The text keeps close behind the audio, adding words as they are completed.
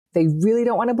they really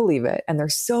don't want to believe it. And they're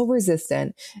so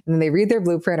resistant. And then they read their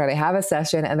blueprint or they have a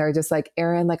session and they're just like,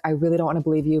 Erin, like, I really don't want to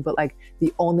believe you. But like,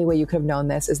 the only way you could have known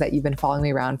this is that you've been following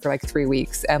me around for like 3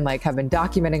 weeks and like have been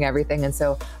documenting everything. And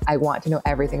so I want to know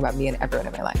everything about me and everyone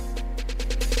in my life.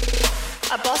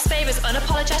 A boss babe is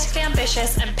unapologetically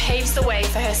ambitious and paves the way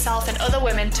for herself and other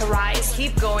women to rise.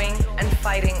 Keep going and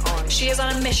fighting on. She is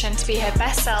on a mission to be her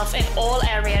best self in all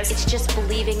areas. It's just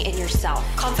believing in yourself.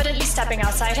 Confidently stepping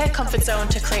outside her comfort zone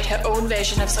to create her own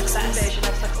version of success.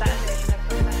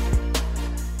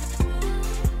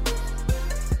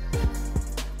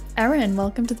 Erin,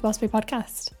 welcome to the Boss Babe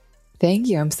podcast. Thank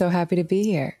you. I'm so happy to be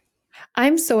here.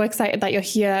 I'm so excited that you're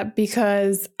here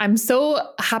because I'm so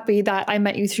happy that I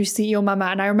met you through CEO Mama.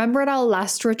 And I remember at our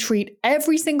last retreat,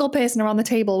 every single person around the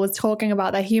table was talking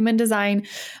about their human design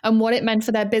and what it meant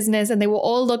for their business. And they were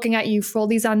all looking at you for all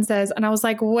these answers. And I was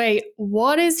like, wait,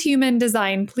 what is human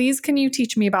design? Please, can you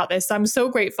teach me about this? So I'm so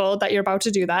grateful that you're about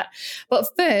to do that. But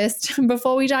first,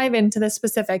 before we dive into the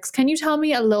specifics, can you tell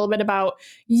me a little bit about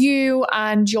you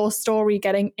and your story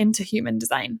getting into human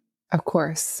design? Of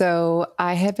course. So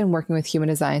I have been working with human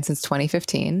design since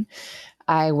 2015.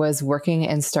 I was working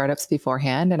in startups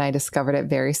beforehand and I discovered it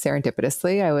very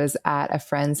serendipitously. I was at a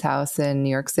friend's house in New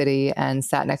York City and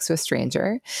sat next to a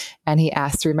stranger and he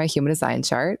asked to read my human design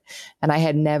chart. And I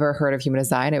had never heard of human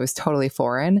design. It was totally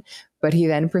foreign. But he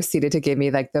then proceeded to give me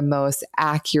like the most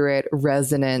accurate,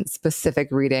 resonant, specific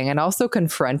reading and also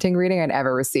confronting reading I'd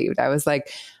ever received. I was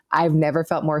like, I've never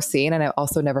felt more seen and I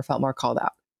also never felt more called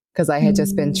out. Because I had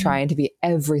just been trying to be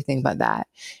everything but that.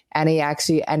 And he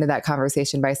actually ended that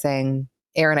conversation by saying,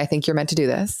 Erin, I think you're meant to do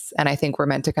this. And I think we're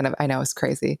meant to I know it's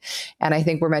crazy. And I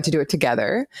think we're meant to do it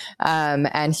together.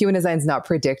 And human design is not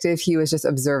predictive. He was just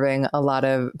observing a lot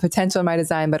of potential in my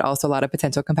design, but also a lot of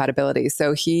potential compatibility.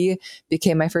 So he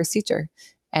became my first teacher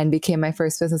and became my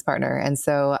first business partner. And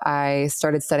so I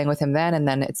started studying with him then. And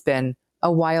then it's been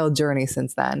a wild journey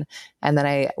since then. And then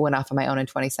I went off on my own in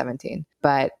 2017.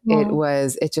 But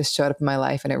it just showed up in my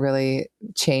life and it really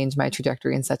changed my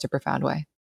trajectory in such a profound way.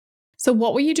 So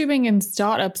what were you doing in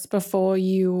startups before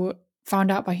you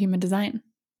found out about human design?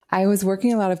 I was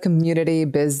working a lot of community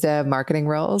biz dev marketing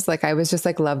roles. Like I was just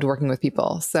like loved working with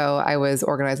people. So I was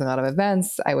organizing a lot of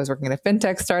events. I was working in a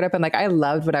fintech startup and like I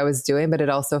loved what I was doing, but it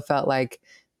also felt like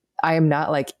I am not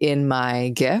like in my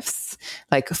gifts,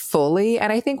 like fully.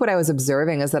 And I think what I was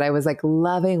observing is that I was like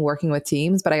loving working with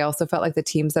teams, but I also felt like the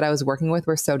teams that I was working with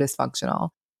were so dysfunctional.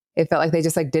 It felt like they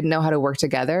just like didn't know how to work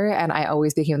together. And I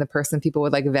always became the person people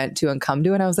would like vent to and come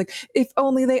to. And I was like, if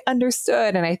only they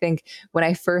understood. And I think when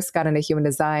I first got into human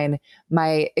design,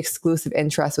 my exclusive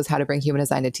interest was how to bring human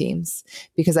design to teams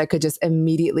because I could just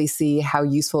immediately see how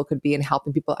useful it could be in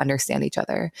helping people understand each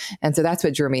other. And so that's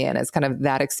what drew me in is kind of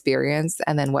that experience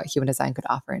and then what human design could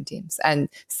offer in teams. And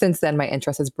since then, my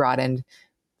interest has broadened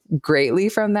greatly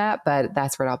from that, but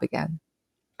that's where it all began.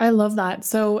 I love that.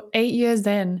 So 8 years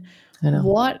in,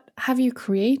 what have you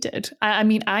created? I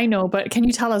mean, I know, but can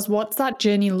you tell us what's that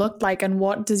journey looked like and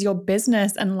what does your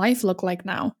business and life look like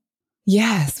now?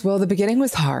 Yes. Well, the beginning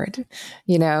was hard.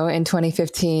 You know, in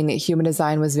 2015, human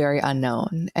design was very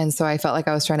unknown. And so I felt like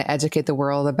I was trying to educate the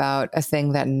world about a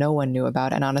thing that no one knew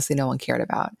about and honestly, no one cared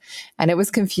about. And it was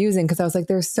confusing because I was like,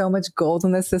 there's so much gold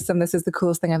in this system. This is the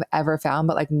coolest thing I've ever found,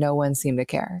 but like no one seemed to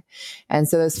care. And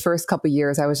so those first couple of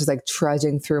years, I was just like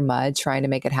trudging through mud, trying to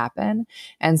make it happen.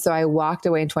 And so I walked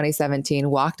away in 2017,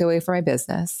 walked away from my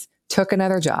business, took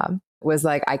another job. Was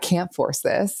like, I can't force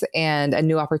this. And a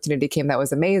new opportunity came that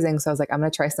was amazing. So I was like, I'm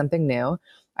going to try something new.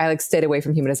 I like stayed away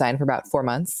from human design for about 4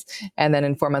 months. And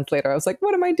then 4 months later, I was like,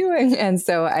 what am I doing? And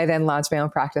so I then launched my own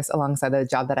practice alongside the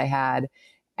job that I had.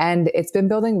 And it's been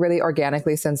building really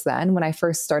organically since then. When I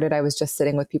first started, I was just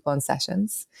sitting with people in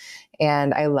sessions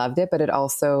and I loved it, but it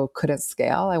also couldn't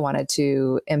scale. I wanted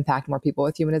to impact more people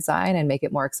with human design and make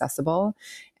it more accessible.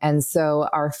 And so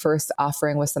our first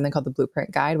offering was something called the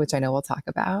Blueprint Guide, which I know we'll talk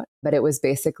about. But it was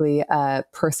basically a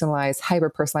personalized,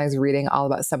 hyper-personalized reading all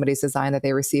about somebody's design that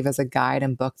they receive as a guide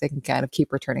and book they can kind of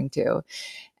keep returning to.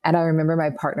 And I remember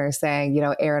my partner saying, you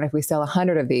know, Erin, if we sell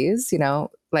 100 of these, you know,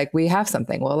 like we have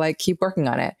something, we'll like keep working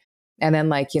on it. And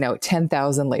then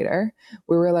 10,000 later,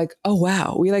 we were like, oh,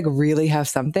 wow, we like really have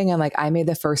something. And like, I made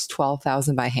the first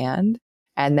 12,000 by hand.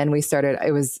 And then we started,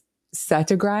 it was such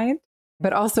a grind,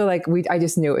 but also like I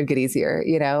just knew it would get easier,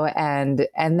 you know, and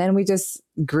then we just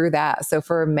grew that. So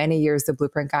for many years, the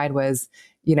Blueprint Guide was,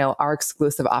 you know, our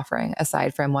exclusive offering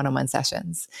aside from one-on-one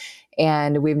sessions.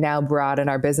 And we've now broadened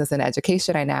our business and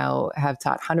education. I now have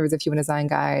taught hundreds of human design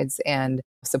guides and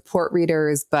support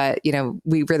readers, but, you know,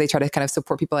 we really try to kind of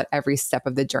support people at every step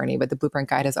of the journey. But the Blueprint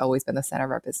Guide has always been the center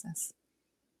of our business.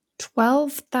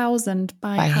 12,000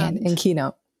 by by hand in hand.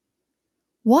 Keynote.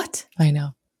 What? I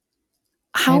know.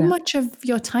 How know. much of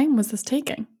your time was this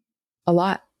taking? A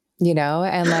lot,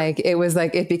 and like, it was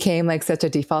like, it became like such a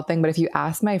default thing. But if you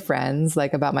ask my friends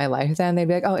like about my life, then they'd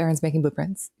be like, oh, Erin's making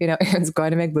blueprints, Erin's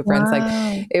going to make blueprints. Like,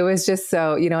 Wow. it was just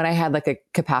so, and I had like a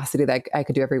capacity that I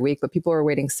could do every week, but people were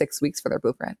waiting 6 weeks for their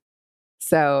blueprint.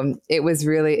 So it was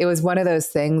one of those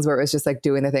things where it was just like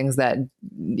doing the things that,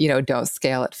 don't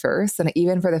scale at first. And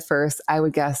even for the first, I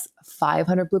would guess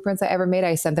 500 blueprints I ever made,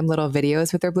 I sent them little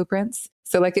videos with their blueprints.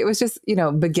 So like, it was just,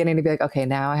 beginning to be like, okay,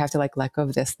 now I have to like let go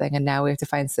of this thing. And now we have to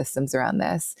find systems around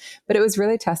this. But it was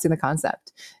really testing the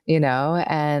concept,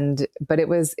 but it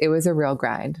was a real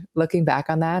grind. Looking back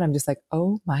on that, I'm just like,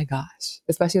 oh my gosh,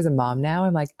 especially as a mom now,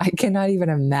 I'm like, I cannot even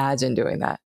imagine doing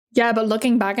that. Yeah, but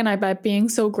looking back, and I bet being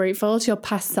so grateful to your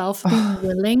past self being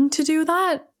willing to do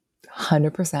that.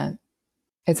 100%.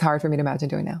 It's hard for me to imagine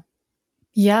doing now.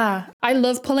 Yeah, I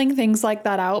love pulling things like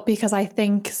that out because I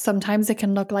think sometimes it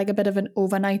can look like a bit of an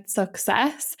overnight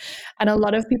success. And a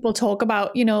lot of people talk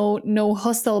about, no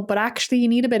hustle, but actually you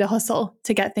need a bit of hustle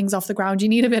to get things off the ground. You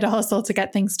need a bit of hustle to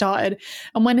get things started.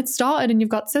 And when it's started and you've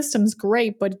got systems,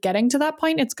 great. But getting to that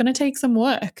point, it's going to take some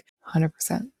work.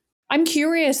 100%. I'm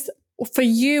curious, for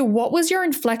you, what was your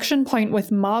inflection point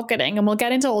with marketing? And we'll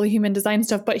get into all the human design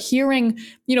stuff, but hearing,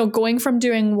 going from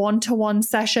doing one-to-one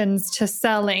sessions to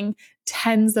selling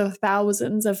tens of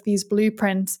thousands of these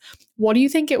blueprints, what do you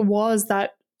think it was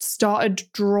that started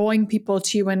drawing people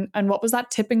to you? And what was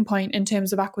that tipping point in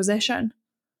terms of acquisition?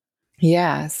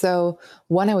 Yeah. So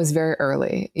one, I was very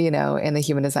early, in the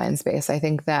human design space. I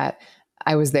think that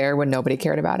I was there when nobody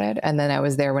cared about it. And then I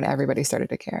was there when everybody started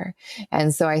to care.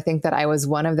 And so I think that I was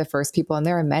one of the first people, and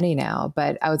there are many now,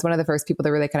 but I was one of the first people to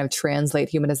really kind of translate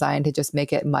human design to just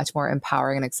make it much more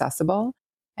empowering and accessible.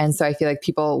 And so I feel like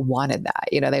people wanted that,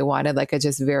 they wanted like a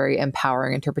just very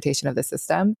empowering interpretation of the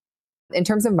system. In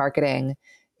terms of marketing,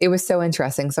 it was so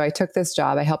interesting. So I took this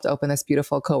job. I helped open this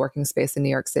beautiful co-working space in New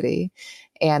York City.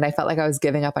 And I felt like I was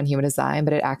giving up on human design,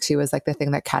 but it actually was like the thing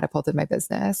that catapulted my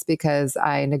business because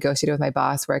I negotiated with my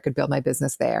boss where I could build my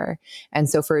business there. And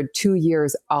so for 2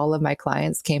 years, all of my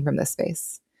clients came from this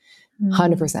space,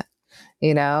 100%.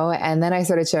 And then I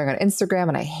started sharing on Instagram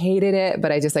and I hated it,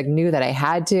 but I just like knew that I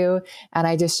had to. And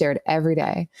I just shared every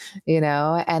day,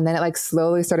 and then it like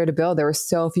slowly started to build. There were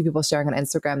so few people sharing on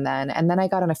Instagram then. And then I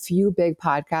got on a few big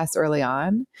podcasts early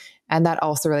on, and that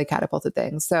also really catapulted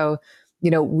things. So,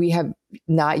 we have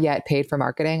not yet paid for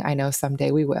marketing. I know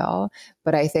someday we will,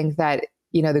 but I think that,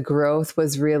 the growth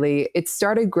was really, it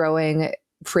started growing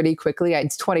pretty quickly.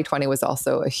 2020 was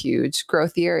also a huge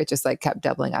growth year. It just like kept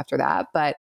doubling after that.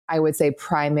 But I would say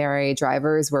primary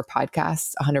drivers were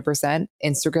podcasts, 100%.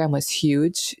 Instagram was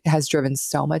huge, has driven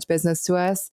so much business to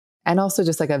us, and also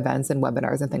just like events and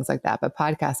webinars and things like that. But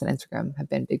podcasts and Instagram have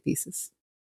been big pieces.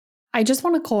 I just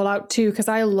want to call out too, because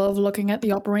I love looking at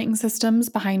the operating systems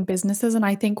behind businesses. And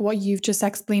I think what you've just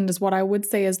explained is what I would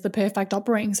say is the perfect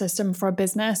operating system for a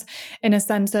business, in a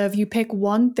sense of you pick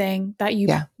one thing that you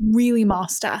really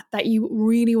master, that you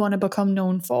really want to become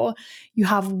known for. You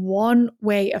have one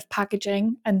way of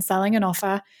packaging and selling an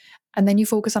offer, and then you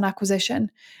focus on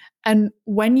acquisition. And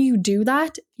when you do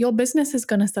that, your business is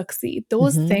going to succeed.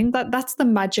 Those things, that's the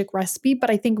magic recipe.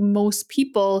 But I think most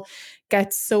people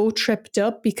get so tripped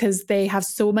up because they have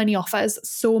so many offers,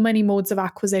 so many modes of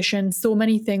acquisition, so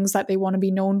many things that they want to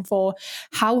be known for.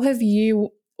 How have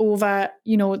you, over,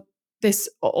 this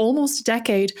almost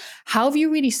decade, how have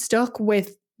you really stuck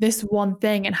with this one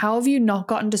thing? And how have you not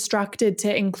gotten distracted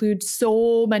to include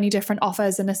so many different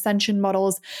offers and ascension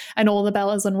models and all the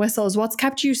bells and whistles? What's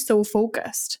kept you so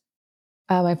focused?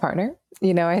 My partner,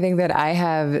 I think that I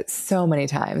have so many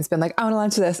times been like, I want to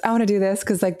launch this. I want to do this.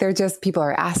 Cause like, they're just, people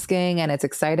are asking and it's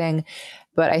exciting.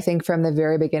 But I think from the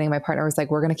very beginning, my partner was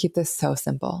like, we're going to keep this so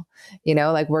simple,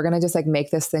 like we're going to just like make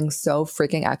this thing so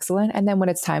freaking excellent. And then when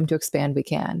it's time to expand, we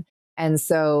can. And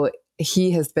so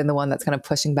he has been the one that's kind of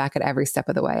pushing back at every step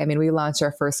of the way. I mean, we launched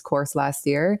our first course last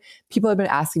year. People have been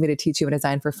asking me to teach human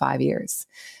design for 5 years.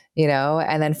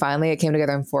 And then finally it came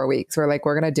together in 4 weeks. We're like,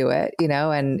 we're going to do it,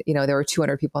 and, there were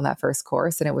 200 people in that first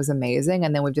course and it was amazing.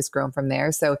 And then we've just grown from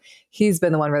there. So he's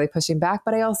been the one really pushing back.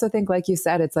 But I also think, like you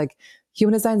said, it's like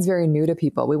human design is very new to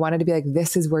people. We wanted to be like,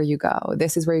 this is where you go.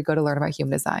 This is where you go to learn about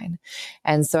human design.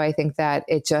 And so I think that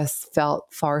it just felt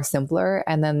far simpler.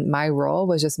 And then my role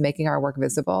was just making our work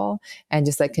visible and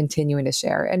just like continuing to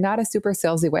share, and not a super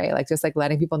salesy way, like just like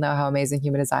letting people know how amazing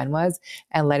human design was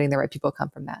and letting the right people come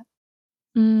from that.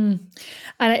 And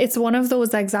it's one of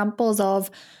those examples of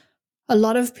A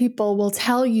lot of people will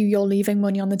tell you you're leaving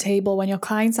money on the table when your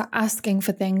clients are asking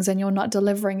for things and you're not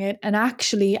delivering it. And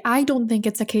actually, I don't think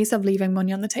it's a case of leaving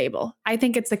money on the table. I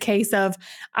think it's a case of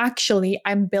actually,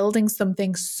 I'm building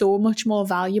something so much more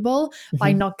valuable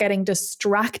by Mhm. not getting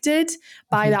distracted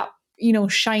by Mhm.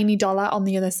 that, shiny dollar on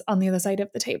the other side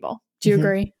of the table. Do you Mhm.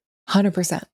 agree?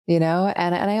 100%, and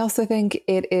I also think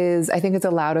I think it's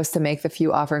allowed us to make the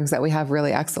few offerings that we have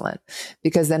really excellent,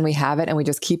 because then we have it and we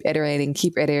just keep iterating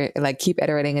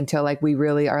until like we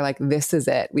really are like, this is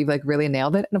it. We've like really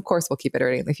nailed it. And of course we'll keep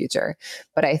iterating in the future.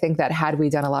 But I think that had we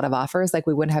done a lot of offers, like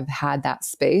we wouldn't have had that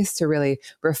space to really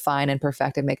refine and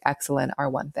perfect and make excellent our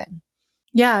one thing.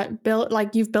 Yeah,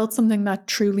 you've built something that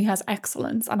truly has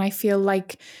excellence. And I feel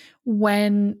like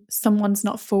when someone's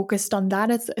not focused on that,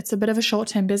 it's a bit of a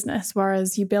short-term business.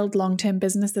 Whereas you build long-term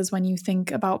businesses when you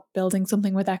think about building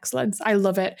something with excellence. I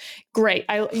love it. Great.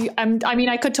 I mean,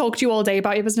 I could talk to you all day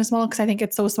about your business model because I think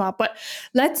it's so smart. But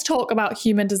let's talk about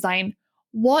human design.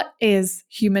 What is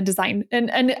human design?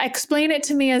 And explain it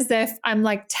to me as if I'm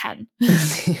like 10.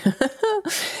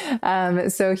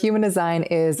 So, human design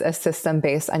is a system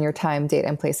based on your time, date,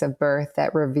 and place of birth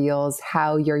that reveals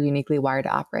how you're uniquely wired to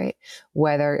operate,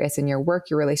 whether it's in your work,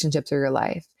 your relationships, or your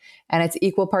life. And it's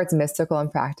equal parts mystical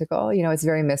and practical. It's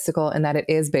very mystical in that it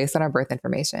is based on our birth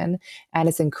information. And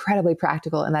it's incredibly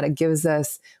practical in that it gives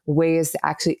us ways to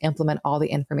actually implement all the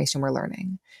information we're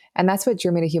learning. And that's what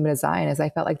drew me to human design, is I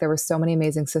felt like there were so many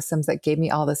amazing systems that gave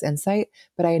me all this insight,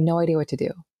 but I had no idea what to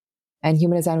do. And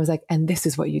human design was like, and this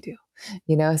is what you do,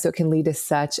 so it can lead to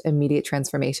such immediate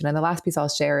transformation. And the last piece I'll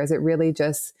share is it really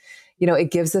just,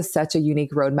 it gives us such a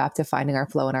unique roadmap to finding our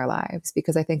flow in our lives.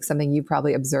 Because I think something you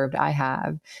probably observed I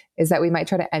have is that we might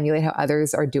try to emulate how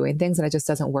others are doing things and it just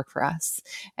doesn't work for us.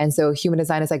 And so human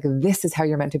design is like, this is how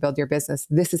you're meant to build your business.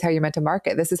 This is how you're meant to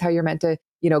market. This is how you're meant to,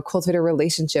 cultivate a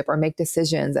relationship or make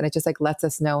decisions. And it just like lets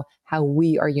us know how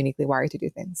we are uniquely wired to do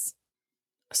things.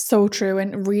 So true.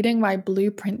 And reading my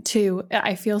blueprint too,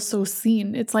 I feel so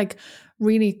seen. It's like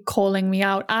really calling me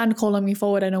out and calling me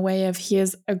forward in a way of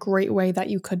here's a great way that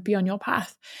you could be on your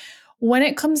path. When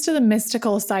it comes to the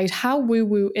mystical side, how woo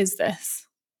woo is this?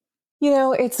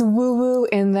 It's woo woo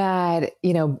in that,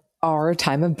 our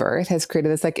time of birth has created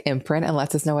this like imprint and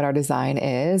lets us know what our design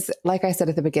is. Like I said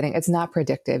at the beginning, it's not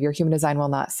predictive. Your human design will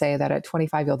not say that at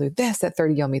 25 you'll do this, at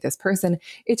 30 you'll meet this person.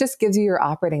 It just gives you your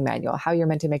operating manual, how you're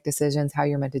meant to make decisions, how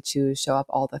you're meant to choose, show up,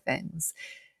 all the things.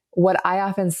 What I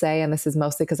often say, and this is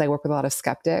mostly because I work with a lot of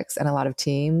skeptics and a lot of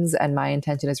teams, and my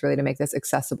intention is really to make this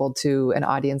accessible to an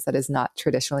audience that is not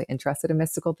traditionally interested in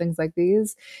mystical things like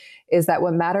these, is that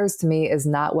what matters to me is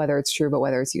not whether it's true, but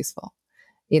whether it's useful.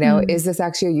 Mm. Is this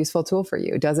actually a useful tool for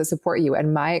you? Does it support you?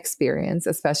 And my experience,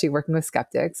 especially working with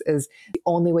skeptics, is the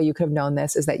only way you could have known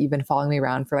this is that you've been following me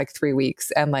around for like 3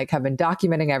 weeks and like have been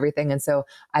documenting everything. And so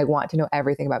I want to know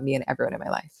everything about me and everyone in my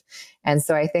life. And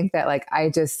so I think that like,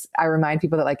 I remind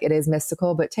people that like, it is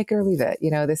mystical, but take it or leave it.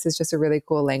 This is just a really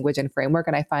cool language and framework.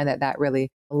 And I find that that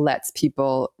really lets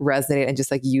people resonate and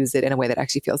just like use it in a way that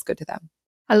actually feels good to them.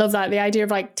 I love that. The idea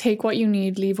of like, take what you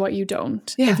need, leave what you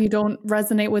don't. Yeah, If you don't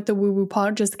resonate with the woo woo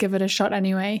part, just give it a shot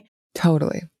anyway.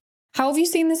 totally. How have you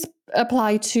seen this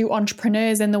apply to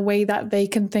entrepreneurs in the way that they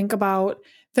can think about,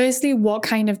 firstly, what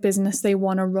kind of business they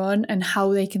want to run and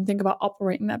how they can think about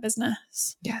operating their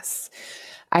business? Yes.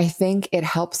 I think it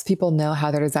helps people know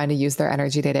how they're designed to use their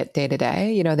energy day to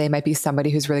day. They might be somebody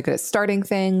who's really good at starting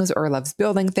things or loves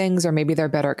building things, or maybe they're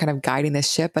better at kind of guiding the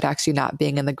ship, but actually not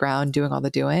being in the ground doing all the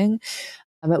doing.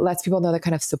 It lets people know the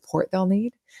kind of support they'll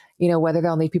need, whether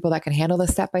they'll need people that can handle the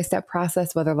step-by-step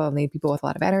process, whether they'll need people with a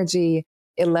lot of energy.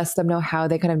 It lets them know how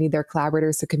they kind of need their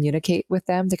collaborators to communicate with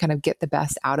them to kind of get the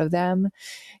best out of them.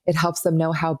 It helps them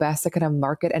know how best to kind of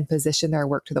market and position their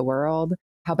work to the world,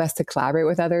 how best to collaborate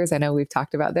with others. I know we've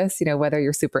talked about this, whether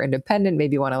you're super independent,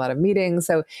 maybe you want a lot of meetings.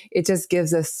 So it just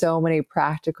gives us so many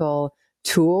practical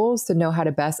tools to know how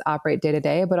to best operate day to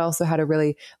day, but also how to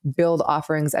really build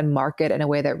offerings and market in a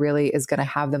way that really is going to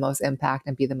have the most impact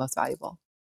and be the most valuable.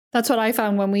 That's what I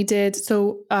found when we did.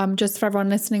 So, just for everyone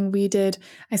listening, we did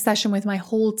a session with my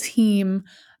whole team.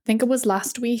 I think it was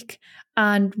last week.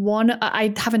 And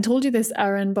I haven't told you this,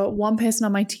 Erin, but one person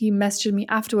on my team messaged me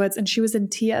afterwards and she was in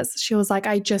tears. She was like,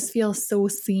 I just feel so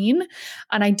seen.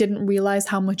 And I didn't realize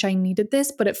how much I needed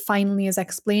this, but it finally is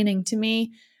explaining to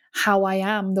me how I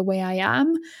am the way I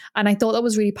am. And I thought that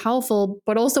was really powerful.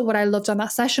 But also, what I loved on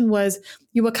that session was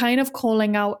you were kind of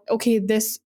calling out, okay,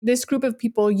 this group of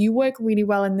people, you work really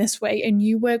well in this way and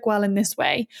you work well in this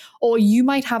way, or you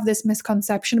might have this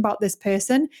misconception about this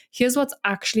person. Here's what's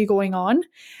actually going on.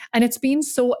 And it's been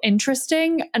so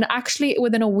interesting. And actually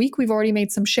within a week, we've already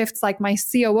made some shifts. Like my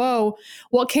COO,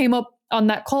 what came up on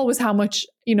that call was how much,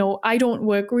 you know, I don't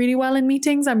work really well in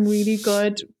meetings. I'm really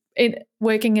good in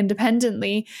working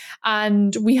independently.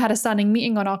 And we had a standing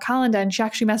meeting on our calendar, and she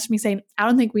actually messaged me saying, I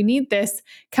don't think we need this.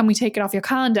 Can we take it off your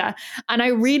calendar? And I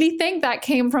really think that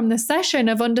came from the session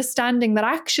of understanding that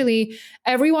actually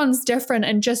everyone's different.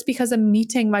 And just because a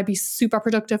meeting might be super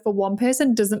productive for one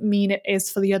person doesn't mean it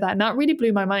is for the other. And that really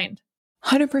blew my mind.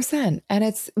 100%.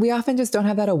 And we often just don't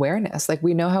have that awareness. Like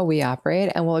we know how we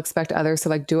operate and we'll expect others to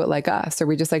like do it like us, or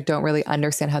we just like don't really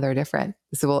understand how they're different.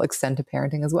 This will extend to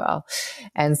parenting as well.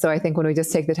 And so I think when we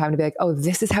just take the time to be like, oh,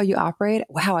 this is how you operate.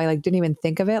 Wow. I like didn't even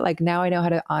think of it. Like now I know how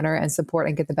to honor and support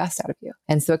and get the best out of you.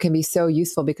 And so it can be so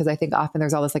useful because I think often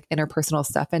there's all this like interpersonal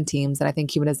stuff in teams. And I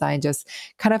think human design just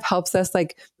kind of helps us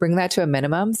like bring that to a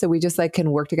minimum. So we just like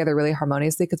can work together really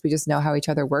harmoniously because we just know how each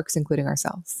other works, including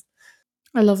ourselves.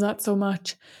 I love that so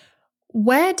much.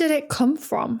 Where did it come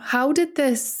from? How did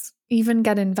this even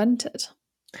get invented?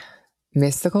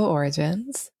 Mystical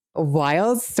origins.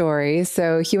 Wild story.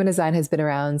 So human design has been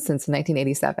around since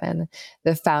 1987.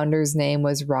 The founder's name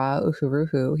was Ra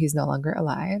Uhuruhu. He's no longer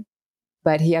alive,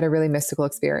 but he had a really mystical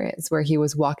experience where he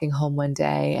was walking home one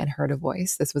day and heard a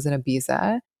voice. This was in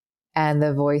Ibiza. And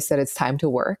the voice said, it's time to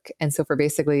work. And so for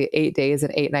basically 8 days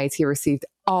and 8 nights, he received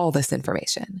all this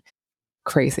information.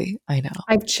 Crazy. I know.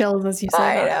 I've chilled as you say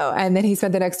I that. know. And then he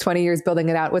spent the next 20 years building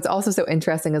it out. What's also so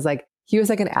interesting is like, he was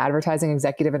like an advertising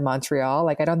executive in Montreal.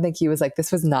 Like, I don't think he was like,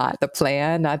 this was not the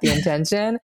plan, not the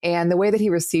intention. And the way that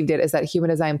he received it is that human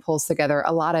design pulls together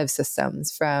a lot of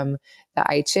systems from the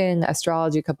I Ching,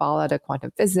 astrology, Kabbalah to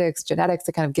quantum physics, genetics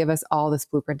to kind of give us all this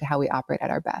blueprint to how we operate at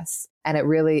our best. And it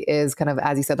really is kind of,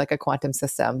 as you said, like a quantum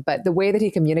system. But the way that he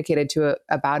communicated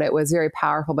about it was very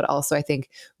powerful, but also I think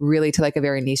really to like a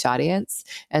very niche audience.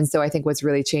 And so I think what's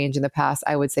really changed in the past,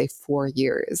 I would say 4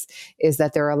 years, is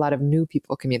that there are a lot of new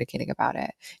people communicating about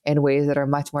it in ways that are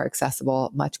much more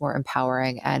accessible, much more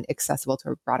empowering, and accessible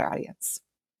to a broader audience.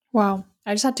 Wow.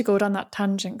 I just had to go down that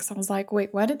tangent because I was like,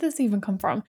 wait, where did this even come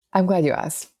from? I'm glad you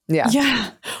asked. Yeah.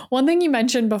 Yeah. One thing you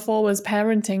mentioned before was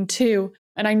parenting too.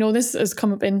 And I know this has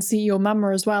come up in CEO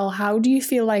Mama as well. How do you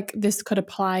feel like this could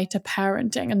apply to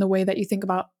parenting and the way that you think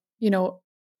about, you know,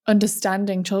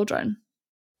 understanding children?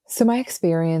 So my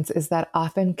experience is that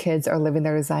often kids are living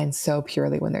their design so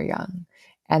purely when they're young.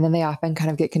 And then they often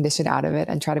kind of get conditioned out of it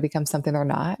and try to become something they're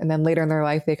not. And then later in their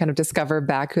life, they kind of discover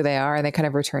back who they are and they kind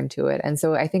of return to it. And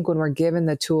so I think when we're given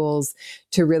the tools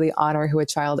to really honor who a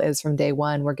child is from day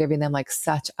one, we're giving them like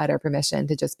such utter permission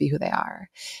to just be who they are.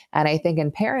 And I think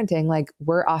in parenting, like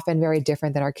we're often very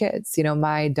different than our kids. You know,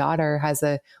 my daughter has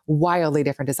a wildly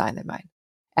different design than mine.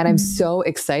 And I'm so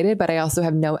excited, but I also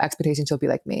have no expectation she'll be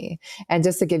like me. And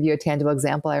just to give you a tangible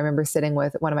example, I remember sitting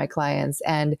with one of my clients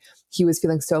and he was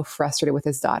feeling so frustrated with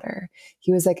his daughter.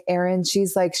 He was like, Erin,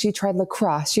 she's like, she tried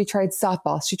lacrosse, she tried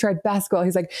softball, she tried basketball.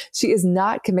 He's like, she is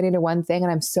not committing to one thing.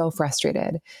 And I'm so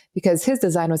frustrated because his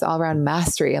design was all around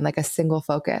mastery and like a single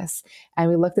focus. And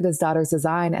we looked at his daughter's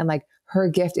design and like, her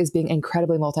gift is being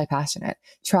incredibly multi-passionate,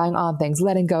 trying on things,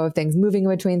 letting go of things, moving in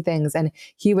between things. And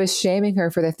he was shaming her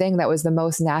for the thing that was the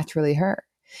most naturally her.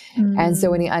 And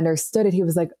so when he understood it, he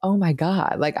was like, oh my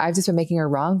God, like I've just been making her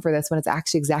wrong for this when it's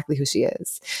actually exactly who she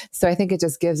is. So I think it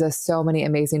just gives us so many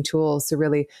amazing tools to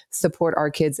really support our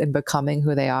kids in becoming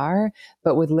who they are,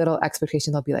 but with little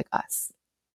expectation, they'll be like us.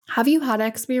 Have you had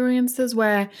experiences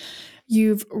where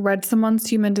you've read someone's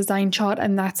human design chart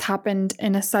and that's happened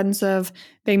in a sense of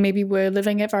they maybe were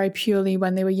living it very purely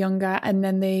when they were younger and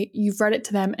then you've read it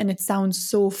to them and it sounds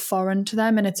so foreign to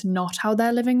them and it's not how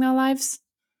they're living their lives?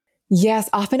 Yes,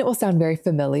 often it will sound very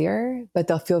familiar, but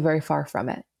they'll feel very far from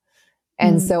it.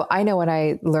 And so I know when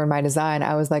I learned my design,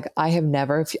 I was like, I've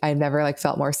never like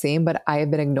felt more seen, but I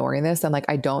have been ignoring this. And like,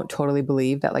 I don't totally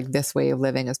believe that like this way of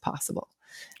living is possible.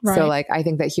 Right. So like, I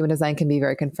think that human design can be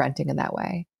very confronting in that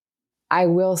way. I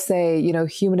will say, you know,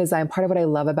 human design, part of what I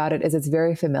love about it is it's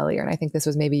very familiar. And I think this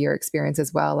was maybe your experience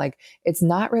as well. Like it's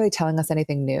not really telling us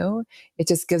anything new. It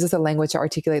just gives us a language to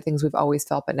articulate things we've always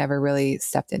felt, but never really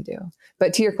stepped into.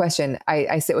 But to your question,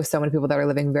 I sit with so many people that are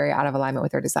living very out of alignment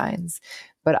with their designs.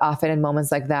 But often in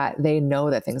moments like that, they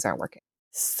know that things aren't working.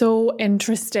 So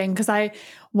interesting because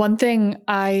one thing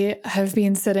I have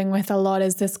been sitting with a lot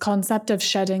is this concept of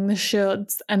shedding the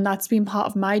shoulds. And that's been part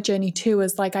of my journey too,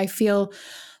 is like I feel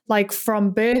like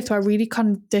from birth, we're really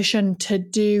conditioned to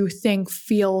do, think,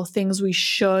 feel things we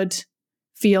should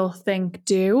feel, think,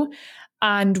 do.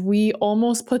 And we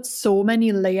almost put so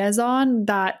many layers on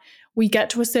that we get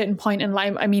to a certain point in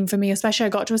life. I mean, for me, especially, I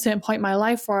got to a certain point in my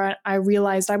life where I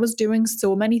realized I was doing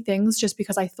so many things just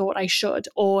because I thought I should,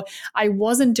 or I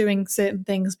wasn't doing certain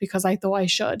things because I thought I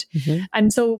should. Mm-hmm.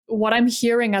 And so what I'm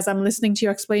hearing as I'm listening to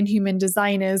you explain human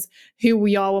design is who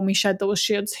we are when we shed those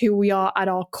shoulds, who we are at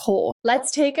our core.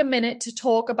 Let's take a minute to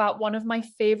talk about one of my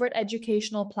favorite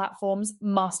educational platforms,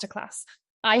 Masterclass.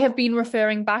 I have been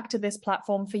referring back to this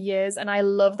platform for years, and I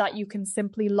love that you can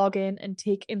simply log in and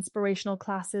take inspirational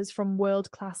classes from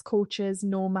world-class coaches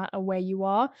no matter where you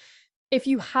are. If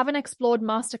you haven't explored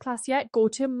Masterclass yet, go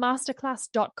to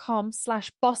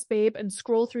masterclass.com/bossbabe and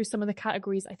scroll through some of the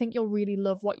categories. I think you'll really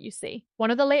love what you see. One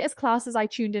of the latest classes I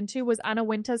tuned into was Anna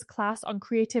Wintour's class on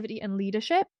creativity and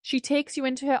leadership. She takes you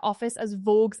into her office as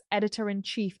Vogue's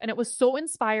editor-in-chief, and it was so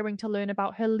inspiring to learn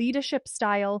about her leadership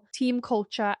style, team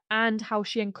culture, and how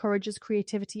she encourages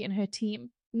creativity in her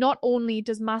team. Not only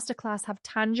does Masterclass have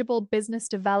tangible business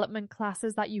development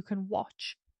classes that you can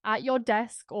watch at your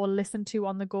desk or listen to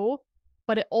on the go,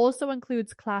 but it also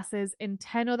includes classes in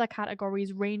 10 other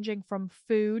categories ranging from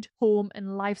food, home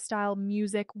and lifestyle,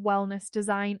 music, wellness,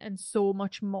 design, and so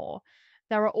much more.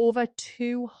 There are over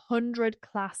 200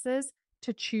 classes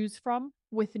to choose from,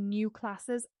 with new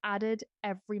classes added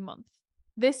every month.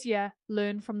 This year,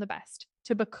 learn from the best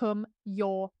to become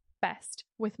your best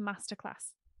with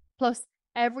Masterclass. Plus,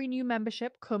 every new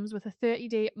membership comes with a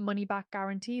 30-day money-back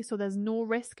guarantee, so there's no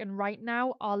risk. And right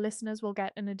now, our listeners will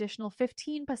get an additional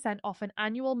 15% off an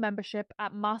annual membership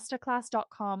at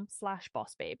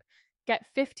masterclass.com/bossbabe. Get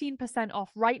 15% off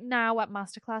right now at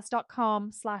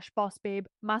masterclass.com/bossbabe,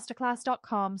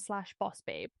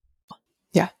 masterclass.com/bossbabe.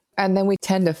 Yeah. And then we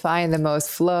tend to find the most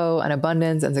flow and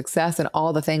abundance and success and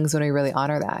all the things when we really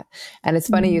honor that. And it's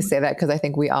funny you say that, because I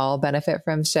think we all benefit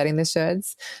from shedding the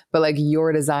shoulds, but like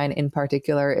your design in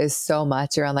particular is so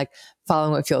much around like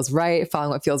following what feels right,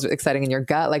 following what feels exciting in your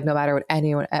gut, like no matter what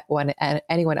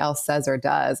anyone else says or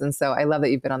does. And so I love that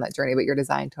you've been on that journey, but your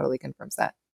design totally confirms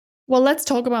that. Well, let's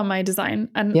talk about my design,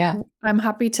 and I'm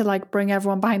happy to like bring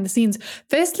everyone behind the scenes.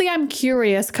 Firstly, I'm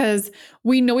curious because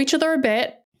we know each other a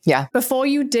bit. Yeah. Before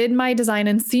you did my design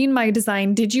and seen my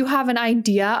design, did you have an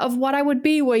idea of what I would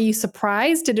be? Were you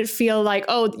surprised? Did it feel like,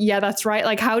 oh yeah, that's right?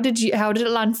 Like how did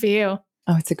it land for you?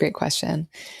 Oh, it's a great question.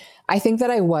 I think that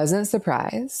I wasn't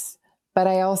surprised, but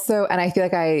I also, and I feel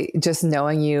like I just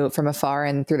knowing you from afar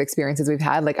and through the experiences we've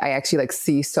had, like I actually like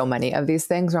see so many of these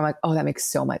things where I'm like, oh, that makes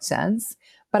so much sense.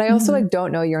 But I also like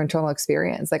don't know your internal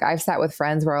experience. Like I've sat with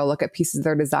friends where I'll look at pieces of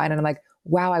their design and I'm like,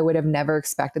 wow, I would have never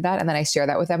expected that. And then I share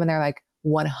that with them and they're like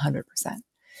 100%,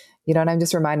 you know, and I'm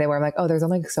just reminded where I'm like, oh, there's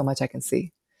only so much I can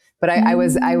see. But I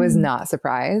was not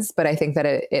surprised, but I think that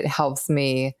it helps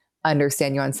me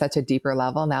understand you on such a deeper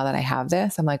level now that I have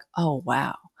this. I'm like, oh,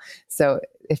 wow. So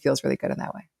it feels really good in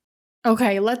that way.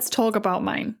 Okay, let's talk about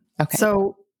mine. Okay.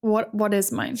 So what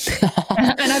is mine?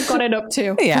 And I've got it up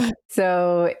too. Yeah.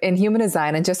 So in human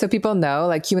design, and just so people know,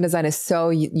 like human design is so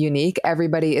unique.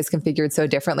 Everybody is configured so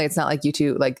differently. It's not like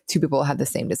two people have the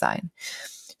same design.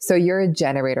 So you're a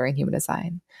generator in human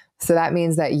design. So that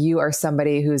means that you are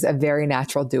somebody who's a very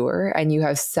natural doer and you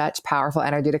have such powerful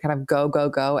energy to kind of go, go,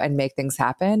 go and make things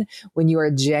happen when you are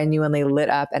genuinely lit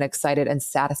up and excited and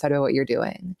satisfied by what you're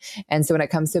doing. And so when it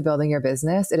comes to building your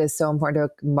business, it is so important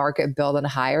to market, build, and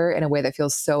hire in a way that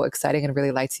feels so exciting and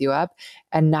really lights you up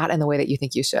and not in the way that you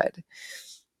think you should.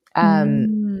 I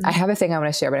have a thing I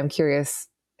want to share, but I'm curious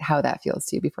how that feels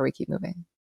to you before we keep moving.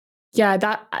 Yeah,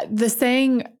 the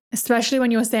saying, especially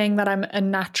when you're saying that I'm a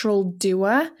natural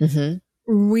doer,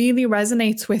 really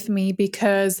resonates with me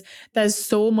because there's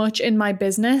so much in my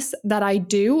business that I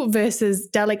do versus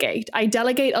delegate. I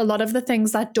delegate a lot of the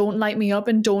things that don't light me up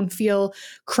and don't feel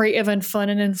creative and fun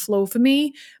and in flow for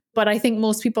me. But I think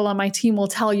most people on my team will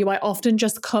tell you I often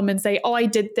just come and say, oh, I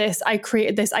did this, I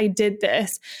created this, I did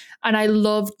this. And I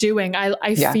love doing.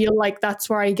 I feel like that's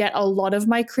where I get a lot of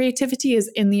my creativity is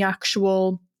in the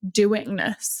actual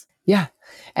doingness. Yeah.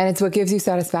 And it's what gives you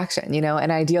satisfaction. You know, an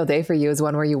ideal day for you is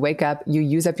one where you wake up, you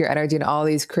use up your energy in all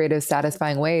these creative,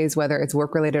 satisfying ways, whether it's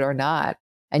work related or not.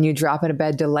 And you drop into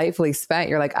bed delightfully spent.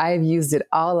 You're like, I've used it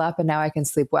all up and now I can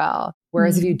sleep well.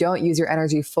 Whereas if you don't use your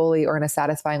energy fully or in a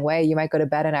satisfying way, you might go to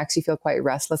bed and actually feel quite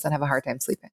restless and have a hard time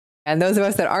sleeping. And those of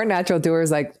us that aren't natural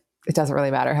doers, like, it doesn't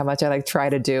really matter how much I like try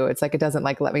to do. It's like, it doesn't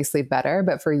like let me sleep better.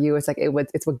 But for you, it's like,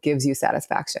 it's what gives you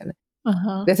satisfaction.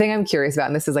 The thing I'm curious about,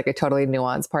 and this is like a totally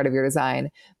nuanced part of your design,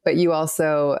 but you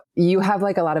have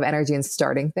like a lot of energy in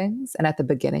starting things and at the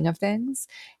beginning of things.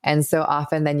 And so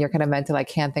often then you're kind of meant to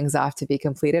like hand things off to be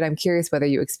completed. I'm curious whether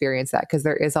you experience that, because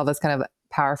there is all this kind of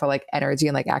powerful like energy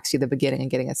and like actually the beginning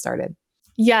and getting it started.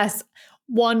 Yes,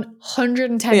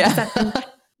 110%.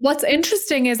 What's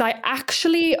interesting is I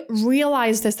actually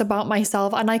realized this about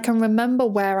myself, and I can remember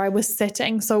where I was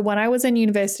sitting. So when I was in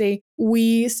university,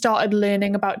 we started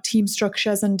learning about team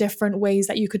structures and different ways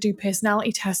that you could do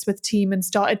personality tests with team, and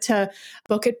started to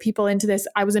bucket people into this.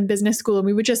 I was in business school, and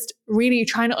we were just really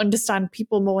trying to understand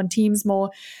people more and teams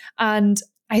more. And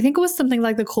I think it was something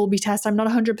like the Colby test. I'm not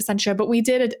 100% sure, but we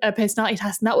did a personality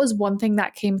test, and that was one thing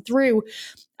that came through.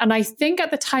 And I think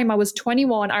at the time I was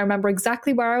 21, I remember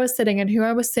exactly where I was sitting and who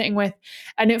I was sitting with.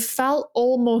 And it felt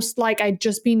almost like I'd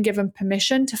just been given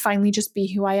permission to finally just be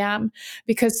who I am.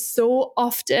 Because so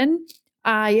often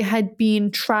I had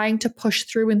been trying to push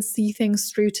through and see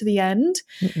things through to the end.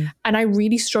 Mm-mm. And I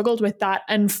really struggled with that.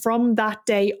 And from that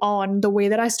day on, the way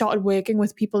that I started working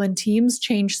with people in teams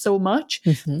changed so much.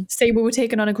 Mm-hmm. Say we were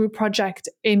taking on a group project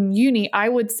in uni, I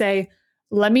would say,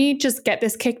 let me just get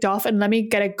this kicked off and let me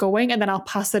get it going, and then I'll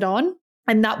pass it on.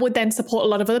 And that would then support a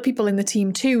lot of other people in the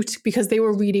team too, because they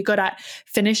were really good at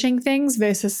finishing things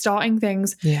versus starting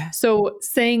things. Yeah. So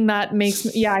saying that makes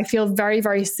me, I feel very,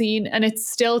 very seen. And it's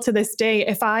still to this day,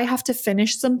 if I have to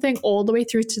finish something all the way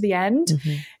through to the end,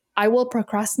 Mm-hmm. I will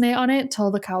procrastinate on it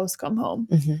till the cows come home.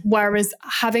 Mm-hmm. Whereas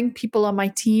having people on my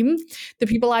team, the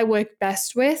people I work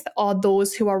best with are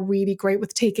those who are really great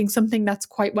with taking something that's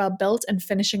quite well built and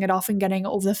finishing it off and getting it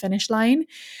over the finish line.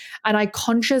 And I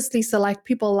consciously select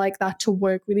people like that to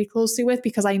work really closely with,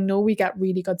 because I know we get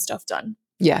really good stuff done.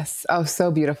 Yes. Oh,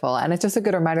 so beautiful. And it's just a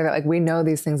good reminder that like we know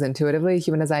these things intuitively.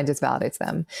 Human design just validates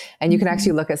them. And you can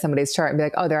actually look at somebody's chart and be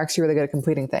like, oh, they're actually really good at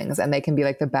completing things. And they can be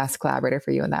like the best collaborator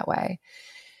for you in that way.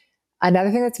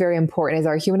 Another thing that's very important is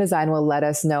our human design will let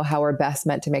us know how we're best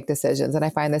meant to make decisions. And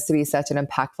I find this to be such an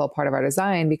impactful part of our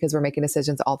design because we're making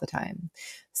decisions all the time.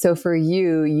 So for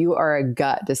you, you are a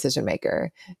gut decision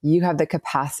maker. You have the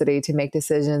capacity to make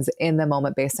decisions in the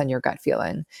moment based on your gut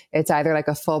feeling. It's either like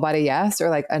a full body yes or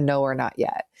like a no or not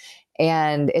yet.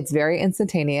 And it's very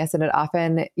instantaneous, and it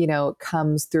often,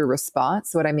 comes through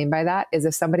response. So what I mean by that is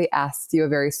if somebody asks you a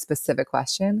very specific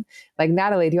question, like,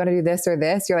 Natalie, do you want to do this or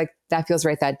this? You're like, that feels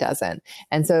right. That doesn't.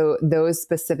 And so those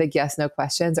specific yes, no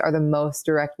questions are the most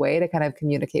direct way to kind of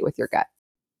communicate with your gut.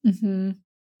 Mm-hmm.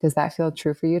 Does that feel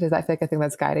true for you? Does that feel like a thing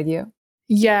that's guided you?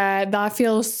 Yeah, that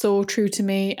feels so true to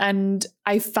me. And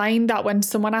I find that when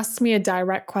someone asks me a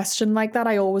direct question like that,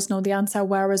 I always know the answer.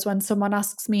 Whereas when someone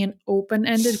asks me an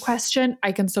open-ended question,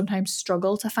 I can sometimes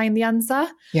struggle to find the answer.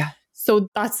 Yeah. So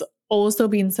that's also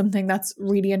been something that's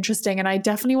really interesting. And I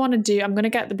definitely want to I'm going to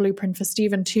get the blueprint for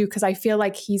Stephen too, because I feel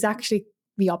like he's actually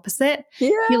the opposite.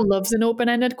 Yeah. He loves an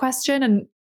open-ended question,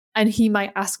 and he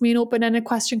might ask me an open-ended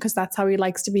question because that's how he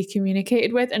likes to be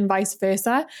communicated with, and vice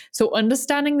versa. So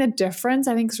understanding the difference,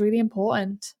 I think, is really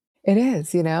important. It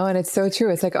is, and it's so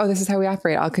true. It's like, oh, this is how we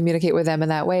operate. I'll communicate with them in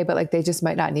that way, but like they just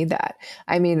might not need that.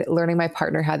 I mean, learning my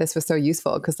partner how this was so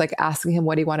useful because like asking him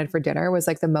what he wanted for dinner was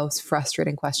like the most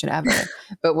frustrating question ever.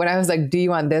 But when I was like, do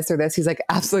you want this or this? He's like,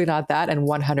 absolutely not that. And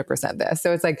 100% this.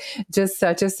 So it's like just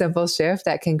such a simple shift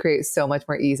that can create so much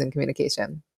more ease in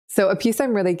communication. So a piece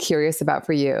I'm really curious about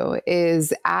for you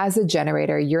is as a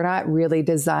generator, you're not really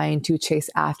designed to chase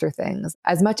after things.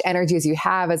 As much energy as you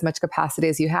have, as much capacity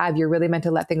as you have, you're really meant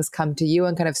to let things come to you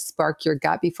and kind of spark your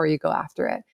gut before you go after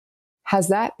it. Has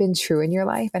that been true in your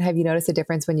life? And have you noticed a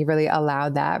difference when you really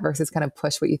allowed that versus kind of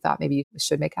push what you thought maybe you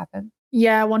should make happen?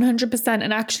 Yeah, 100%.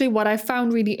 And actually what I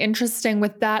found really interesting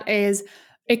with that is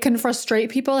it can frustrate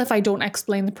people if I don't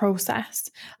explain the process.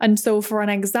 And so for an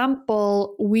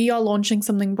example, we are launching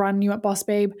something brand new at Boss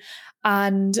Babe.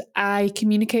 And I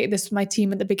communicated this with my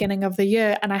team at the beginning of the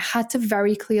year. And I had to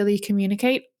very clearly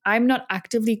communicate, I'm not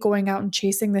actively going out and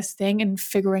chasing this thing and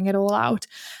figuring it all out.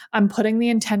 I'm putting the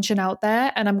intention out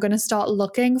there and I'm going to start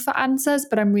looking for answers,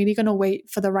 but I'm really going to wait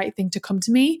for the right thing to come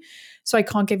to me. So I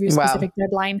can't give you a specific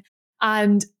deadline.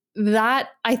 And that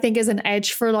I think is an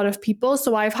edge for a lot of people.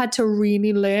 So I've had to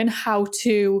really learn how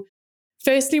to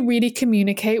firstly really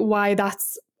communicate why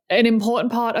that's an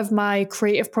important part of my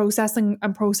creative process and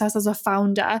process as a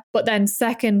founder. But then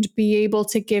second, be able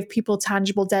to give people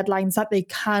tangible deadlines that they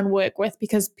can work with,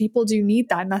 because people do need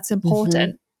that and that's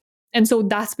important. And so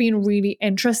that's been really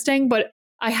interesting. But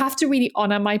I have to really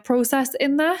honor my process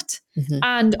in that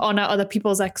and honor other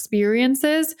people's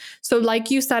experiences. So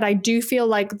like you said, I do feel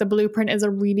like the blueprint is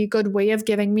a really good way of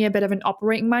giving me a bit of an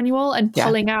operating manual and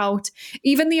pulling out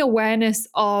even the awareness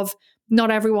of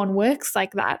not everyone works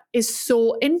like that is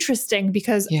so interesting,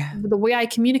 because the way I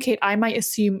communicate, I might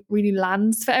assume really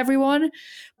lands for everyone.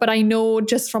 But I know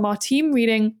just from our team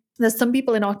reading, there's some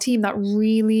people in our team that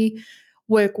really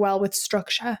work well with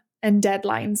structure and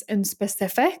deadlines and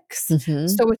specifics.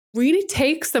 So it really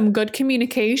takes some good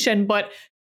communication, but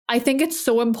I think it's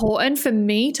so important for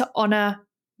me to honor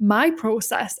my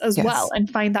process as well Yes, and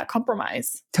find that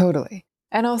compromise. totally.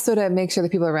 And also to make sure the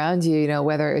people around you,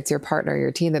 whether it's your partner or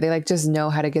your team, that they like just know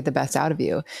how to get the best out of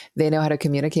you. They know how to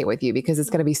communicate with you because it's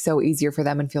going to be so easier for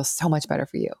them and feel so much better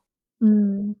for you.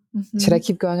 Should I Mm-hmm.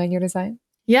 keep going on your design?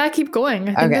 Yeah, keep going.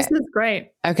 I think this Okay. is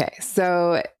great. Okay.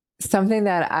 So something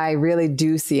that I really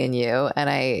do see in you,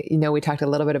 and we talked a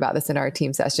little bit about this in our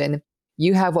team session.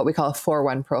 You have what we call a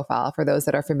 4-1 profile for those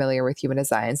that are familiar with human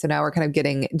design. So now we're kind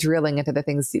of drilling into the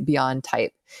things beyond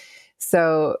type.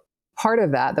 So part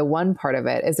of that, the one part of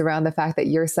it is around the fact that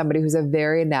you're somebody who's a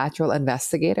very natural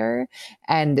investigator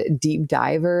and deep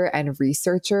diver and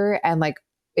researcher. And like,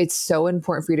 it's so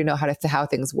important for you to know how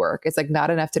things work. It's like not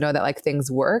enough to know that like things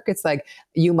work. It's like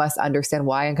you must understand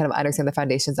why and kind of understand the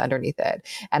foundations underneath it.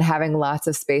 And having lots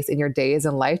of space in your days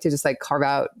and life to just like carve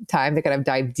out time to kind of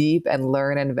dive deep and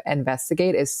learn and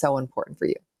investigate is so important for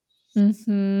you.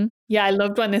 Mm-hmm. Yeah, I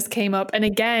loved when this came up. And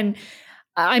again,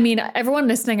 I mean, everyone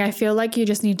listening, I feel like you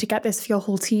just need to get this for your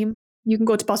whole team. You can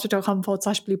go to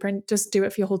bosswitch.com/blueprint, just do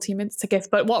it for your whole team. It's a gift.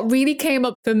 But what really came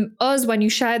up from us when you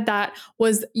shared that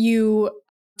was you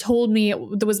told me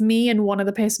there was me and one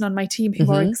other person on my team who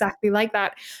are Mm-hmm. exactly like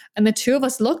that. And the two of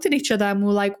us looked at each other and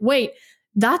were like, wait,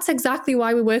 that's exactly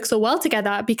why we work so well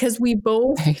together, because we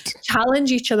both Right.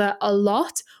 challenge each other a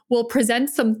lot. We'll present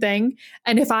something,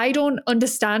 and if I don't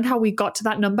understand how we got to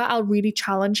that number, I'll really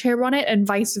challenge her on it and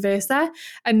vice versa.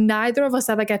 And neither of us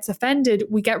ever gets offended.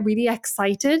 We get really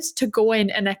excited to go in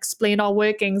and explain our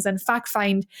workings and fact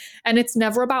find. And it's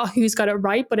never about who's got it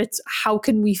right, but it's how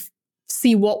can we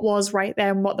see what was right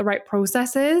there and what the right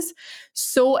process is.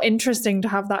 So interesting to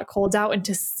have that called out and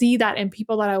to see that in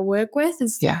people that I work with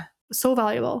is Yeah. so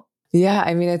valuable. Yeah,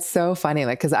 I mean, it's so funny,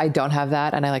 like, because I don't have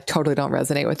that and I like totally don't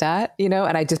resonate with that, and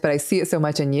but I see it so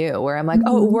much in you where I'm like,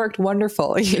 oh, it Mhm. worked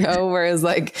wonderful, whereas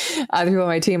like other people on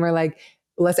my team are like,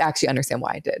 let's actually understand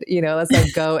why it did, let's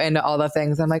like go into all the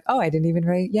things. I'm like, oh, I didn't even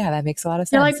really, yeah, that makes a lot of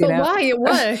You're like, sense, but why? It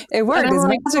worked. It And worked, I'm it's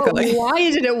like, but magical.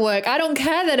 why did it work? I don't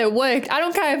care that it worked. I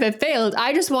don't care if it failed.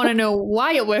 I just want to know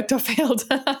why it worked or failed.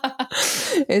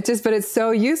 But it's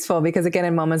so useful because again,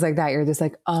 in moments like that, you're just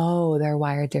like, oh, they're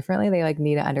wired differently. They like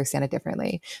need to understand it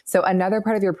differently. So another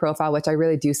part of your profile, which I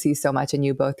really do see so much in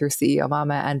you, both through CEO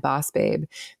Mama and Boss Babe,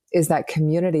 is that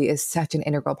community is such an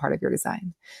integral part of your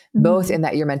design, both Mhm. in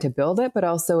that you're meant to build it, but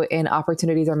also in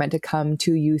opportunities are meant to come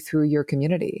to you through your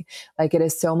community. Like it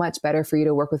is so much better for you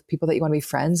to work with people that you want to be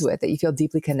friends with, that you feel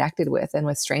deeply connected with and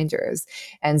with strangers.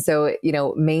 And so,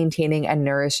 maintaining and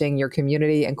nourishing your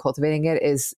community and cultivating it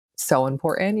is so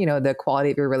important. The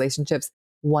quality of your relationships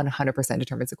 100%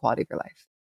 determines the quality of your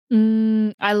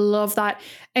life. I love that.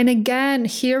 And again,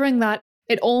 hearing that,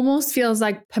 it almost feels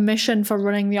like permission for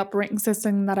running the operating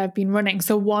system that I've been running.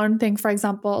 So one thing, for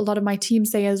example, a lot of my team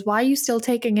say is, why are you still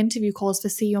taking interview calls for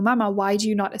CEO Mama? Why do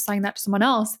you not assign that to someone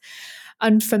else?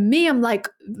 And for me, I'm like,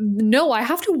 no, I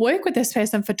have to work with this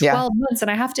person for Yeah. 12 months and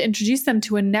I have to introduce them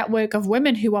to a network of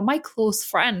women who are my close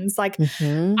friends. Like,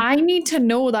 Mm-hmm. I need to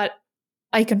know that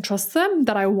I can trust them,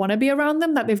 that I want to be around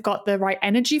them, that they've got the right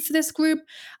energy for this group.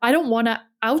 I don't want to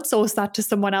outsource that to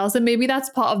someone else. And maybe that's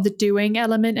part of the doing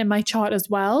element in my chart as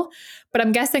well. But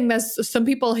I'm guessing there's some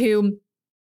people who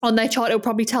on their chart, it would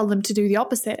probably tell them to do the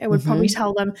opposite. It would probably Mm-hmm.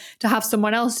 tell them to have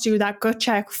someone else do that gut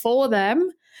check for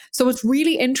them. So it's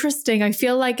really interesting. I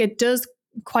feel like it does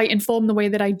quite inform the way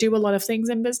that I do a lot of things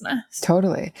in business.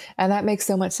 Totally. And that makes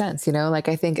so much sense. Like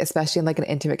I think, especially in like an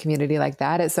intimate community like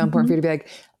that, it's so important for Mhm. you to be like,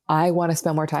 I want to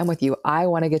spend more time with you. I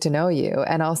want to get to know you.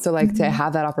 And also like to Mhm.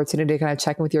 have that opportunity to kind of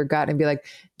check in with your gut and be like,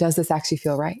 does this actually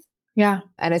feel right? Yeah.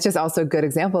 And it's just also a good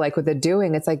example, like with the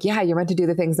doing, it's like, yeah, you're meant to do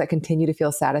the things that continue to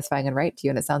feel satisfying and right to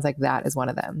you. And it sounds like that is one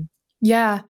of them.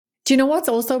 Yeah. Do you know what's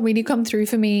also really come through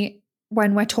for me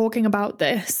when we're talking about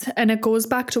this? And it goes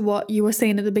back to what you were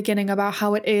saying at the beginning about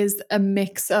how it is a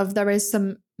mix of, there is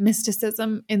some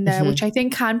mysticism in there, Mm-hmm. which I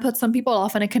think can put some people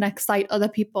off and it can excite other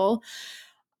people.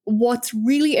 What's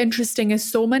really interesting is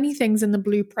so many things in the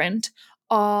blueprint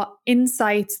are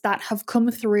insights that have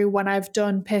come through when I've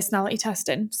done personality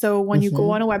testing. So when you go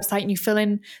Mm-hmm. on a website and you fill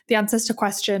in the answers to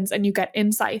questions and you get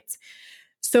insights.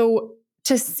 So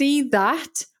to see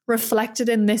that reflected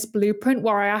in this blueprint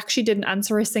where I actually didn't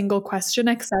answer a single question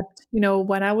except,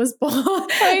 when I was born,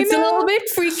 I it's a little know. bit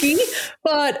freaky,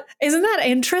 but isn't that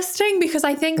interesting? Because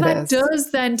I think It that is.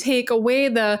 does then take away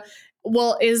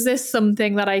well, is this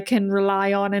something that I can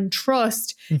rely on and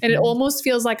trust? And it Mm-hmm. almost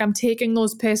feels like I'm taking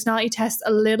those personality tests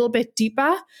a little bit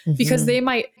deeper because Mm-hmm. they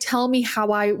might tell me how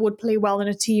I would play well in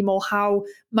a team or how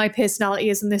my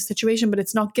personality is in this situation, but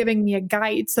it's not giving me a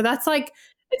guide. So that's like,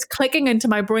 it's clicking into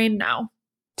my brain now.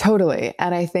 Totally.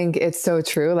 And I think it's so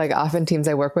true. Like often teams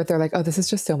I work with, they're like, oh, this is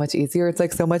just so much easier. It's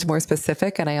like so much more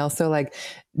specific. And I also like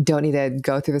don't need to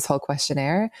go through this whole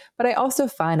questionnaire. But I also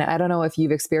find, I don't know if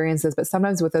you've experienced this, but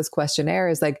sometimes with those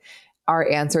questionnaires, like our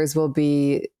answers will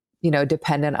be,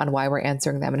 dependent on why we're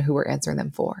answering them and who we're answering them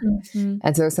for. Mhm.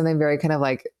 And so there's something very kind of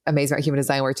like amazing about human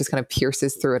design where it just kind of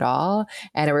pierces through it all.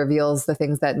 And it reveals the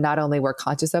things that not only we're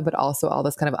conscious of, but also all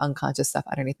this kind of unconscious stuff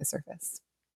underneath the surface.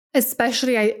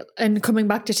 Especially, and coming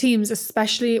back to teams,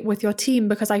 especially with your team,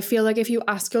 because I feel like if you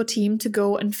ask your team to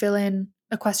go and fill in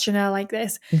a questionnaire like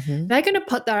this, they're going to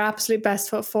put their absolute best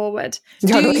foot forward.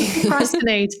 Totally. Do you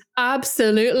procrastinate?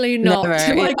 Absolutely not.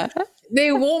 Never, Like, yeah.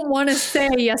 they won't want to say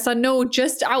yes or no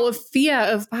just out of fear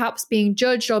of perhaps being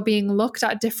judged or being looked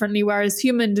at differently. Whereas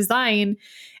human design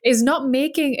is not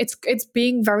making, it's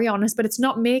being very honest, but it's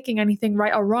not making anything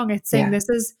right or wrong. It's saying this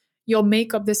is your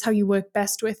makeup, this is how you work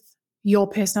best with your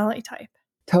personality type.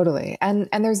 Totally. And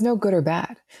there's no good or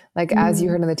bad. Like as you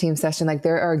heard in the team session, like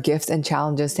there are gifts and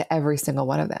challenges to every single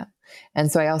one of them.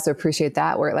 And so I also appreciate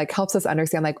that where it like helps us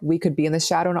understand like we could be in the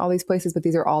shadow in all these places, but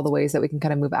these are all the ways that we can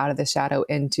kind of move out of the shadow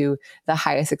into the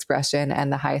highest expression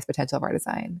and the highest potential of our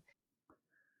design.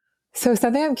 So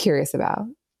something I'm curious about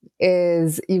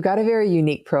is you've got a very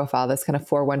unique profile, this kind of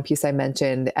 4-1 piece I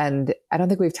mentioned. And I don't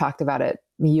think we've talked about it,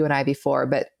 you and I before,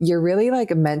 but you're really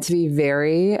like meant to be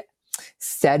very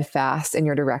steadfast in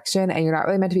your direction and you're not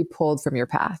really meant to be pulled from your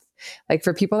path. Like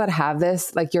for people that have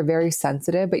this, like you're very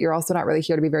sensitive, but you're also not really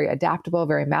here to be very adaptable,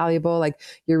 very malleable. Like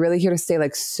you're really here to stay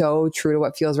like so true to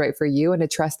what feels right for you and to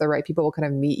trust the right people will kind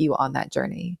of meet you on that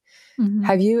journey.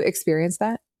 Have you experienced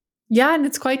that? Yeah, and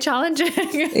it's quite challenging.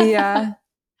 Yeah.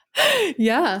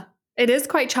 Yeah, it is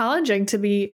quite challenging to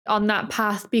be on that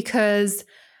path because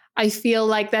I feel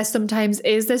like there sometimes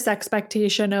is this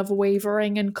expectation of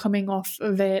wavering and coming off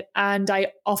of it. And I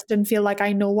often feel like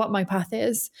I know what my path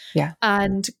is. Yeah.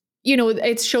 And,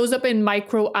 it shows up in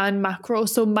micro and macro.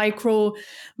 So micro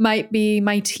might be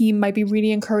my team might be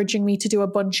really encouraging me to do a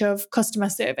bunch of customer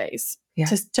surveys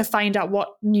to find out what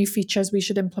new features we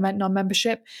should implement in our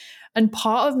membership. And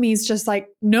part of me is just like,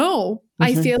 no,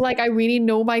 I feel like I really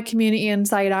know my community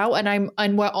inside out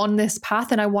and we're on this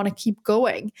path and I want to keep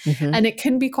going. And it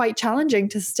can be quite challenging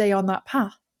to stay on that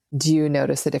path. Do you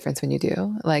notice the difference when you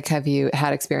do? Like, have you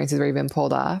had experiences where you've been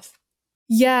pulled off?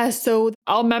 Yeah. So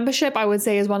our membership, I would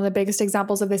say, is one of the biggest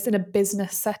examples of this in a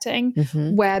business setting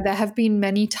where there have been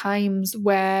many times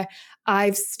where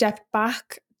I've stepped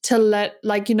back to let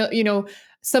there's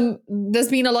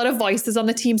been a lot of voices on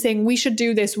the team saying we should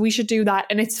do this, we should do that.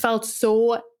 And it's felt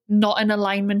so not in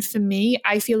alignment for me.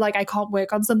 I feel like I can't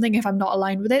work on something if I'm not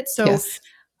aligned with it. So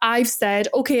I've said,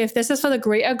 okay, if this is for the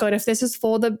greater good, if this is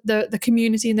for the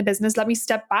community and the business, let me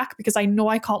step back because I know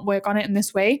I can't work on it in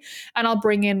this way. And I'll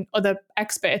bring in other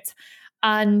experts.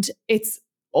 And it's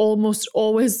almost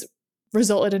always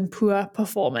resulted in poor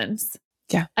performance.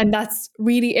 Yeah. And that's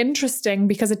really interesting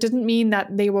because it didn't mean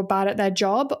that they were bad at their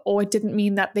job or it didn't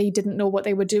mean that they didn't know what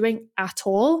they were doing at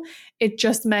all. It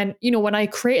just meant, when I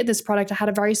created this product, I had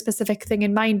a very specific thing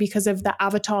in mind because of the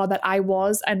avatar that I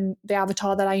was and the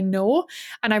avatar that I know.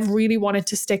 And I've really wanted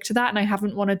to stick to that. And I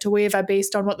haven't wanted to waver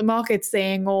based on what the market's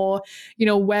saying or,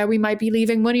 where we might be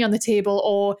leaving money on the table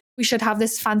or we should have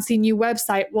this fancy new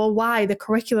website. Well, why? The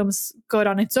curriculum's good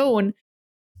on its own.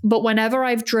 But whenever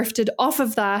I've drifted off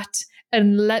of that,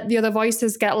 and let the other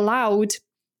voices get loud,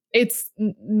 it's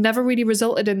never really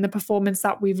resulted in the performance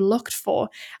that we've looked for.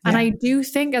 And I do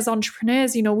think as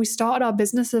entrepreneurs, we started our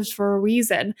businesses for a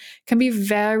reason. It can be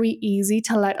very easy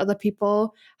to let other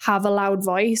people have a loud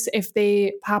voice if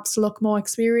they perhaps look more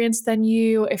experienced than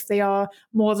you, if they are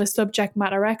more of a subject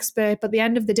matter expert. But at the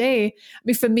end of the day,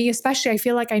 for me especially, I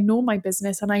feel like I know my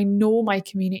business and I know my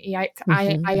community. I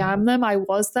am them, I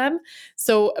was them.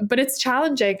 So, but it's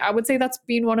challenging. I would say that's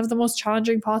been one of the most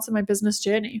challenging parts of my business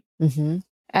journey.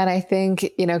 And I think,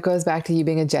 it goes back to you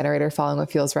being a generator following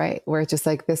what feels right, where it's just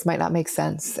like, this might not make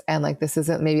sense. And like, this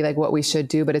isn't maybe like what we should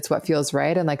do, but it's what feels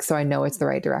right. And like, so I know it's the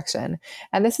right direction.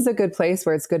 And this is a good place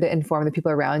where it's good to inform the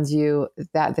people around you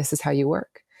that this is how you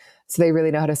work. So they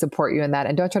really know how to support you in that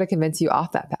and don't try to convince you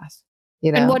off that path.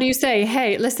 And what do you say?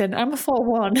 Hey, listen, I'm a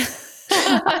 4-1.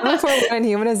 I'm a 4-1 in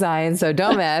human design, so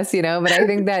don't mess, but I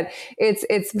think that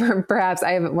it's perhaps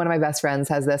I have one of my best friends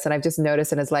has this, and I've just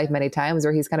noticed in his life many times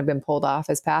where he's kind of been pulled off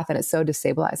his path and it's so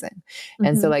destabilizing.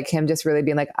 And so like him just really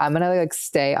being like, I'm going to like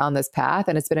stay on this path.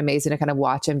 And it's been amazing to kind of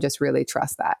watch him just really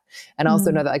trust that. And also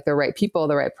know that like the right people,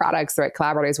 the right products, the right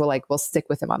collaborators will stick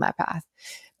with him on that path.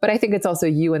 But I think it's also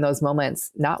you in those moments,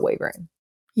 not wavering.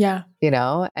 Yeah.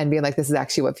 And being like, this is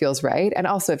actually what feels right. And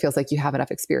also it feels like you have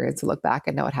enough experience to look back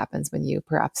and know what happens when you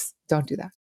perhaps don't do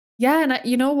that. Yeah, and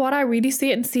you know what? I really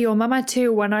see it in CEO Mama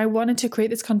too. When I wanted to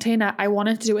create this container, I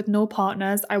wanted to do it with no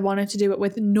partners. I wanted to do it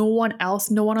with no one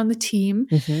else, no one on the team,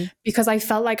 Mm-hmm. because I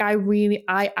felt like I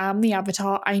am the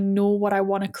avatar. I know what I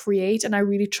want to create, and I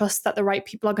really trust that the right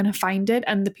people are going to find it,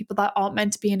 and the people that aren't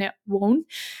meant to be in it won't.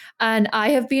 And I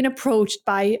have been approached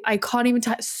by, I can't even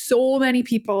tell, so many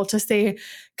people to say,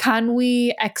 can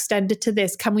we extend it to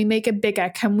this? Can we make it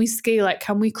bigger? Can we scale it?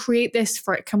 Can we create this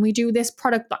for it? Can we do this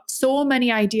product? So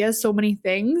many ideas, so many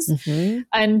things. Mm-hmm.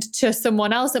 And to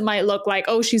someone else, it might look like,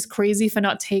 oh, she's crazy for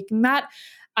not taking that.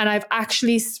 And I've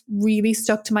actually really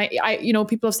stuck to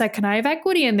people have said, can I have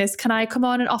equity in this? Can I come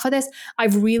on and offer this?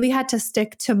 I've really had to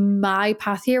stick to my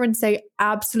path here and say,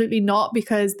 absolutely not,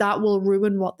 because that will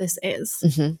ruin what this is.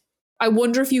 Mm-hmm. I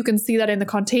wonder if you can see that in the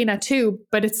container too,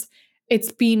 but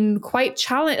it's been quite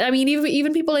challenging. I mean,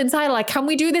 even people inside are like, can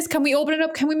we do this? Can we open it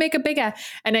up? Can we make it bigger?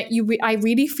 And I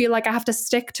really feel like I have to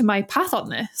stick to my path on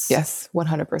this. Yes,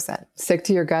 100%. Stick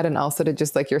to your gut, and also to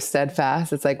just like you're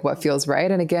steadfast. It's like what feels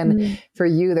right. And again, for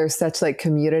you, there's such like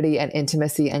community and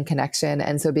intimacy and connection.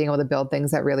 And so being able to build things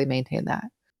that really maintain that.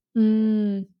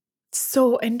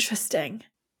 So interesting.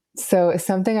 So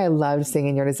something I loved seeing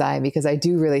in your design, because I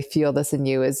do really feel this in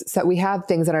you, is so we have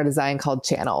things in our design called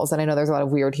channels. And I know there's a lot of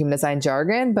weird human design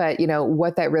jargon, but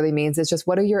what that really means is just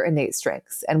what are your innate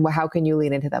strengths and how can you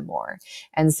lean into them more?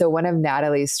 And so one of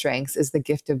Natalie's strengths is the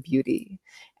gift of beauty.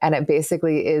 And it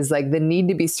basically is like the need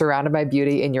to be surrounded by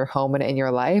beauty in your home and in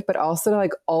your life, but also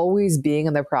like always being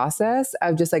in the process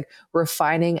of just like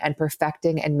refining and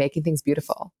perfecting and making things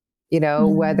beautiful.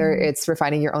 Whether it's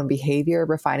refining your own behavior,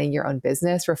 refining your own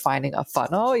business, refining a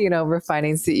funnel,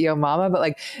 refining CEO Mama, but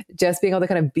like just being able to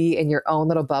kind of be in your own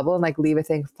little bubble and like leave a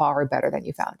thing far better than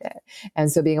you found it. And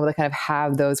so being able to kind of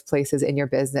have those places in your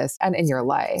business and in your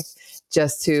life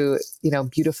just to,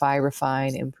 beautify,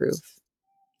 refine, improve.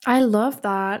 I love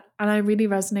that. And I really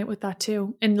resonate with that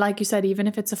too. And like you said, even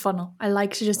if it's a funnel, I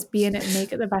like to just be in it and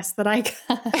make it the best that I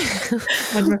can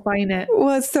and refine it.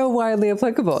 Well, it's so widely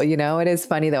applicable. It is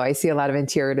funny though. I see a lot of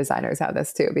interior designers have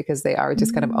this too, because they are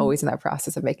just kind of always in that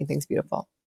process of making things beautiful.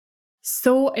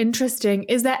 So interesting.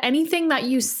 Is there anything that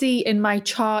you see in my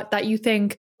chart that you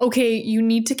think, okay, you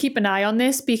need to keep an eye on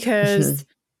this, because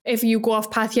if you go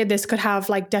off path here, this could have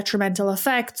like detrimental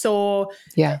effects or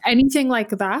anything like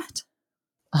that?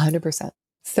 100%.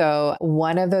 So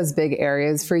one of those big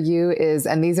areas for you is,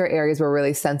 and these are areas where we're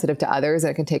really sensitive to others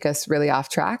and it can take us really off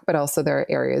track, but also there are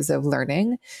areas of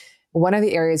learning. One of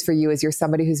the areas for you is you're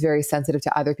somebody who's very sensitive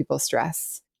to other people's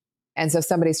stress. And so if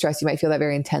somebody's stressed, you might feel that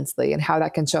very intensely. And how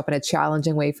that can show up in a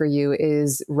challenging way for you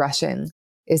is rushing,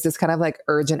 is this kind of like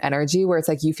urgent energy where it's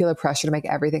like you feel a pressure to make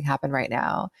everything happen right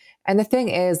now. And the thing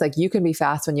is, like, you can be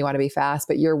fast when you want to be fast,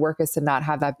 but your work is to not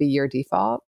have that be your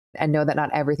default and know that not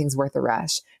everything's worth the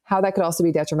rush. How that could also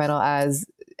be detrimental as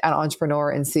an entrepreneur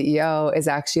and CEO is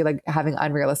actually like having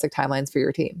unrealistic timelines for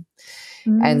your team.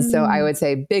 And so I would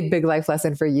say big life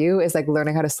lesson for you is like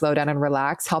learning how to slow down and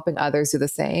relax, helping others do the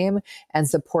same, and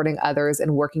supporting others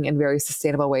and working in very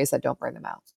sustainable ways that don't burn them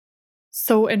out.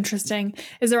 So interesting.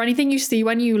 Is there anything you see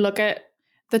when you look at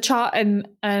the chart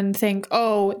and think,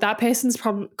 oh, that person's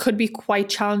problem could be quite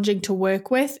challenging to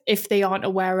work with if they aren't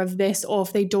aware of this or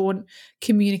if they don't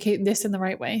communicate this in the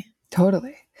right way?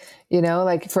 Totally.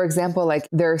 Like, for example, like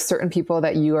there are certain people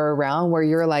that you are around where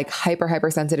you're like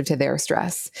hyper sensitive to their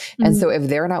stress. And so if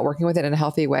they're not working with it in a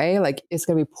healthy way, like it's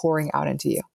going to be pouring out into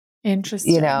you.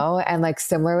 Interesting. And like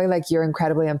similarly, like you're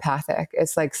incredibly empathic.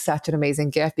 It's like such an amazing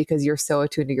gift because you're so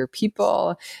attuned to your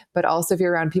people. But also if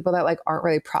you're around people that like aren't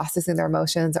really processing their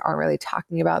emotions, aren't really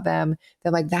talking about them,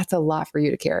 then like that's a lot for you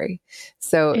to carry.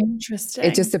 So interesting.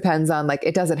 It just depends on, like,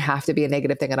 it doesn't have to be a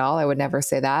negative thing at all. I would never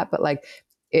say that, but like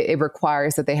it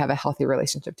requires that they have a healthy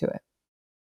relationship to it.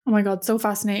 Oh my God, so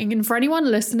fascinating. And for anyone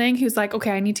listening who's like,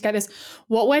 okay, I need to get this,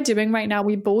 what we're doing right now,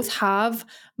 we both have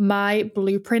my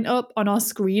blueprint up on our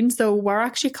screen. So we're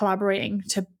actually collaborating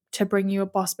to bring you a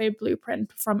Boss Babe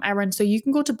blueprint from Erin. So you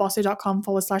can go to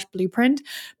bossbabe.com/blueprint,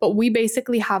 but we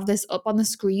basically have this up on the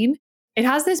screen. It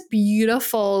has this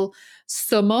beautiful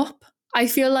sum up, I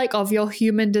feel like, of your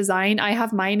human design. I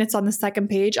have mine. It's on the second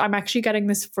page. I'm actually getting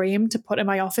this frame to put in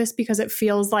my office because it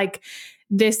feels like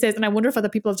this is, and I wonder if other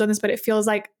people have done this, but it feels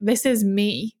like this is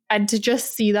me. And to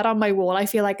just see that on my wall, I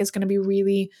feel like it's going to be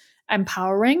really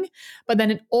empowering. But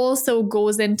then it also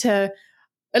goes into,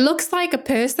 it looks like a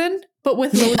person, but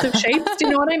with loads of shapes. Do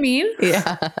you know what I mean?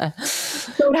 Yeah.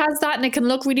 So it has that, and it can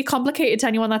look really complicated to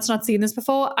anyone that's not seen this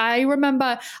before. I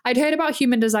remember I'd heard about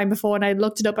human design before and I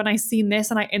looked it up and I seen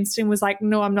this and I instantly was like,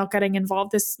 no, I'm not getting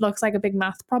involved. This looks like a big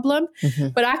math problem.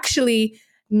 But actually,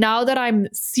 now that I'm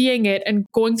seeing it and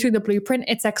going through the blueprint,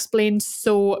 it's explained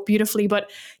so beautifully.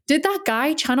 But did that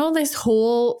guy channel this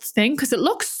whole thing? Because it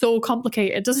looks so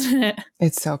complicated, doesn't it?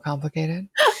 It's so complicated.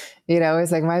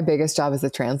 It's like my biggest job as a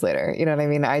translator. You know what I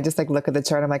mean? I just like look at the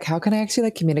chart. I'm like, how can I actually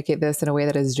like communicate this in a way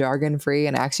that is jargon free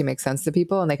and actually makes sense to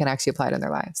people and they can actually apply it in their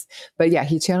lives? But yeah,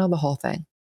 he channeled the whole thing.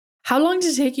 How long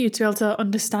did it take you to be able to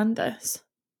understand this?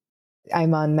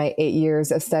 I'm on my 8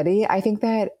 years of study. I think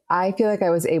that I feel like I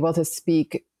was able to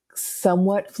speak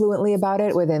somewhat fluently about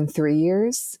it within 3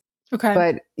 years. Okay.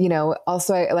 But,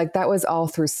 also I like that was all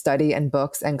through study and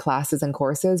books and classes and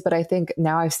courses. But I think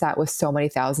now I've sat with so many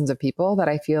thousands of people that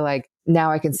I feel like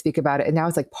now I can speak about it. And now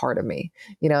it's like part of me,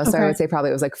 So I would say probably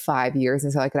it was like 5 years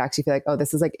until I could actually feel like, oh,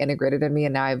 this is like integrated in me.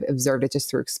 And now I've observed it just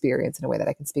through experience in a way that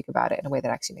I can speak about it in a way that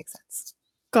actually makes sense.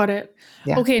 Got it.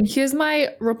 Yeah. Okay. And here's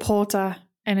my reporter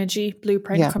energy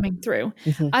blueprint coming through.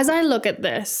 Mm-hmm. As I look at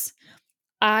this,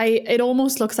 it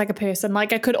almost looks like a person.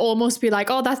 Like I could almost be like,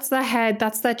 oh, that's their head,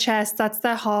 that's their chest, that's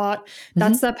their heart,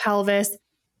 that's their pelvis.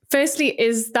 Firstly,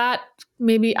 is that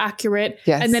maybe accurate?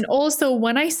 Yes. And then also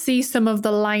when I see some of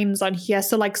the lines on here,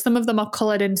 so like some of them are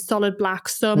colored in solid black,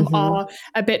 some are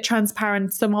a bit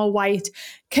transparent, some are white.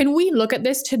 Can we look at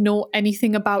this to know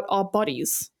anything about our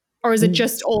bodies? Or is it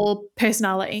just all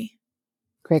personality?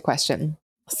 Great question.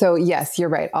 So yes, you're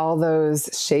right. All those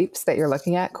shapes that you're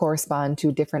looking at correspond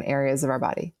to different areas of our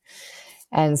body.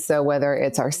 And so whether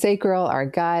it's our sacral, our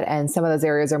gut, and some of those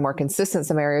areas are more consistent,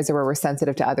 some areas are where we're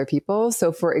sensitive to other people.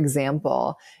 So for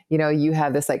example, you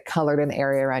have this like colored in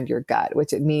area around your gut,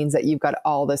 which it means that you've got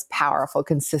all this powerful,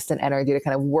 consistent energy to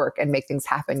kind of work and make things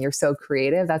happen. You're so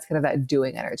creative. That's kind of that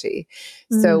doing energy.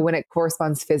 So when it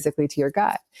corresponds physically to your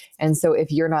gut. And so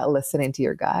if you're not listening to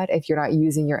your gut, if you're not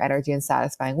using your energy in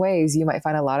satisfying ways, you might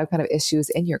find a lot of kind of issues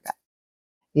in your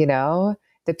gut.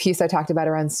 The piece I talked about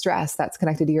around stress, that's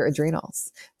connected to your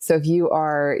adrenals. So if you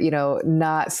are,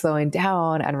 not slowing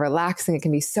down and relaxing, it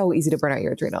can be so easy to burn out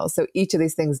your adrenals. So each of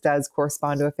these things does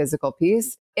correspond to a physical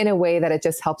piece in a way that it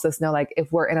just helps us know, like,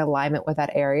 if we're in alignment with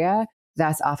that area,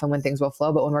 that's often when things will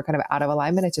flow. But when we're kind of out of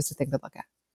alignment, it's just a thing to look at.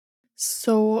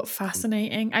 So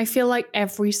fascinating. I feel like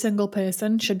every single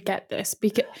person should get this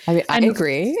because I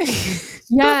agree.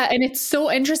 Yeah. And it's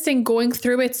so interesting going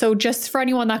through it. So just for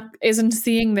anyone that isn't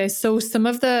seeing this, so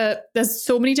there's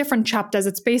so many different chapters.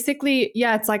 It's basically,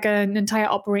 it's like an entire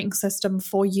operating system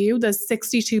for you. There's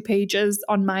 62 pages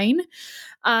on mine.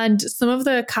 And some of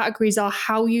the categories are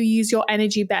how you use your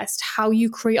energy best, how you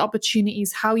create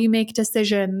opportunities, how you make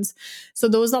decisions. So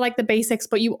those are like the basics,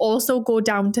 but you also go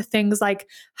down to things like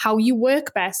how you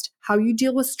work best, how you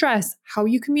deal with stress, how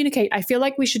you communicate. I feel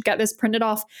like we should get this printed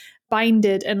off,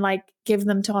 binded, and like give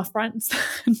them to our friends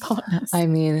and partners. I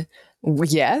mean,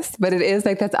 yes, but it is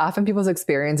like that's often people's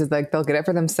experience is like they'll get it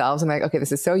for themselves and like, okay,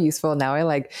 this is so useful. Now I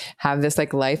like have this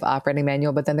like life operating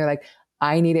manual, but then they're like,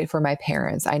 I need it for my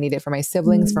parents. I need it for my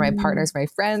siblings, for my partners, for my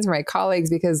friends, for my colleagues,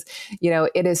 because,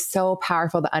 it is so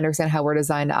powerful to understand how we're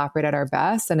designed to operate at our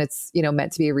best. And it's,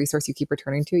 meant to be a resource you keep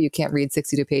returning to. You can't read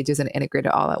 62 pages and integrate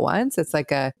it all at once. It's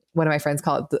like one of my friends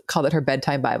called it her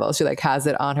bedtime Bible. She like has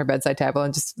it on her bedside table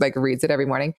and just like reads it every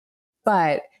morning.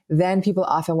 But then people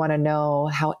often want to know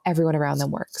how everyone around them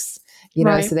works.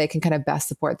 So they can kind of best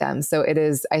support them. So it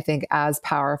is, I think, as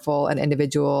powerful an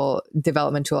individual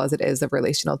development tool as it is a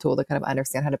relational tool to kind of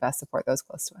understand how to best support those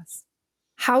close to us.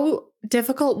 How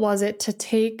difficult was it to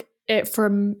take it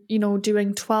from,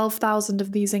 doing 12,000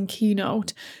 of these in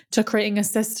Keynote to creating a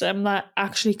system that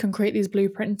actually can create these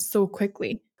blueprints so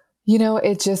quickly?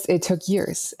 It took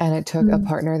years, and it took a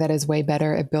partner that is way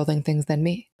better at building things than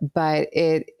me. But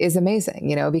it is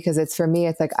amazing, because for me,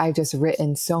 it's like, I've just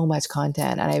written so much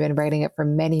content and I've been writing it for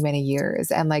many, many years.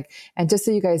 And just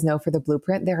so you guys know, for the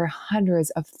blueprint, there are hundreds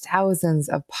of thousands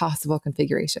of possible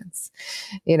configurations,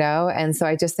 And so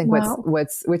I just think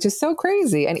which is so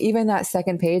crazy. And even that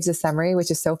second page, the summary,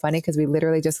 which is so funny because we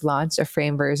literally just launched a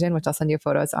frame version, which I'll send you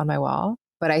photos on my wall.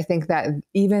 But I think that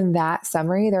even that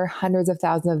summary, there are hundreds of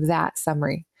thousands of that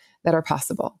summary that are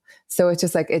possible. So it's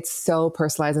just like, it's so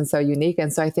personalized and so unique.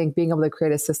 And so I think being able to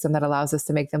create a system that allows us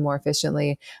to make them more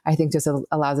efficiently, I think just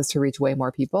allows us to reach way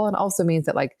more people. And also means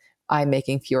that like I'm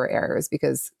making fewer errors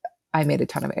because I made a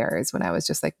ton of errors when I was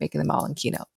just like making them all in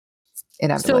Keynote.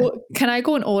 Inevitably. So can I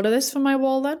go and order this for my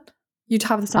wall then? You'd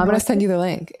have this on I'm going to send you the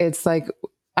link. It's like,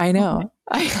 I know.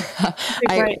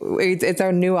 It's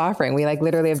our new offering. We like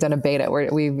literally have done a beta where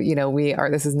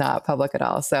this is not public at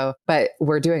all. So, but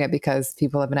we're doing it because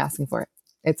people have been asking for it.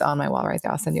 It's on my wall right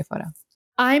there. I'll send you a photo.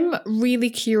 I'm really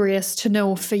curious to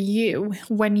know for you,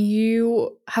 when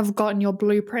you have gotten your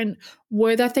blueprint,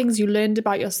 were there things you learned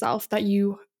about yourself that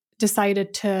you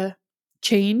decided to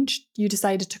changed, you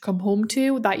decided to come home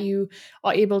to, that you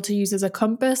are able to use as a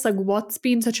compass? Like, what's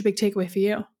been such a big takeaway for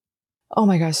you? Oh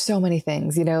my gosh, so many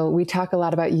things. We talk a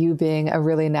lot about you being a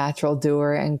really natural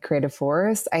doer and creative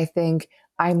force. I think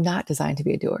I'm not designed to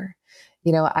be a doer.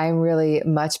 I'm really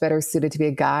much better suited to be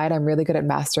a guide. I'm really good at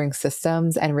mastering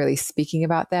systems and really speaking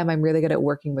about them. I'm really good at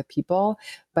working with people.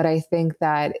 But I think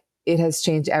that it has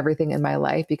changed everything in my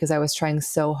life because I was trying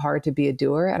so hard to be a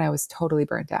doer and I was totally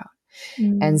burnt out.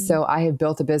 And Mm, so I have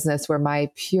built a business where my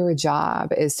pure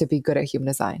job is to be good at human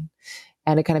design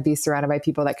and to kind of be surrounded by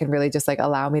people that can really just like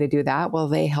allow me to do that while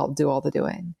they help do all the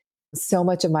doing. So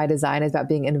much of my design is about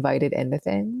being invited into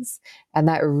things. And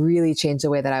that really changed the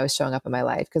way that I was showing up in my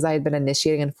life because I had been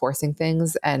initiating and forcing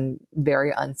things and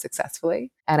very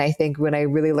unsuccessfully. And I think when I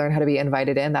really learned how to be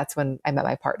invited in, that's when I met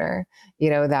my partner.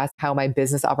 That's how my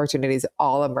business opportunities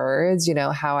all emerged,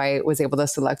 how I was able to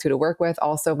select who to work with.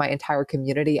 Also, my entire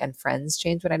community and friends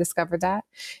changed when I discovered that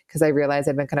because I realized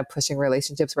I'd been kind of pushing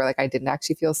relationships where like I didn't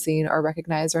actually feel seen or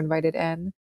recognized or invited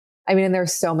in. I mean, and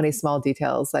there's so many small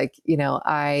details like,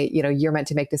 you're meant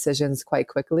to make decisions quite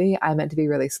quickly. I'm meant to be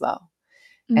really slow.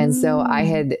 And so I mm,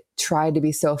 had tried to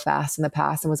be so fast in the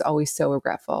past and was always so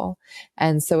regretful.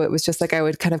 And so it was just like I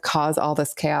would kind of cause all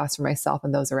this chaos for myself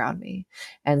and those around me.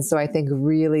 And so I think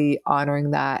really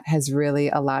honoring that has really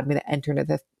allowed me to enter into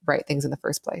the right things in the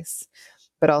first place,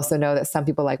 but also know that some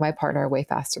people like my partner are way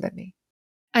faster than me.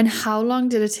 And how long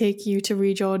did it take you to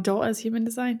read your daughter's human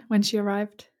design when she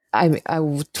arrived? I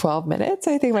 12 minutes.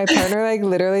 I think my partner, like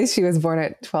literally, she was born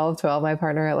at 12:12. My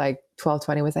partner at like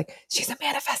 12:20 was like, she's a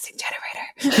manifesting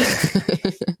generator,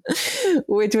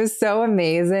 which was so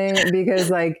amazing because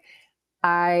like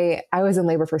I was in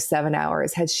labor for 7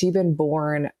 hours. Had she been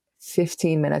born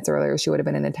 15 minutes earlier, she would have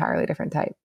been an entirely different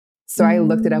type. So I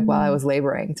looked it up while I Mm, was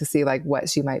laboring to see like what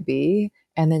she might be.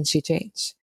 And then she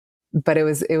changed. But it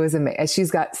was amazing.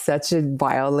 She's got such a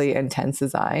wildly intense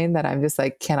design that I'm just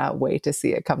like, cannot wait to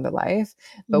see it come to life.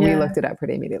 But we yeah. looked it up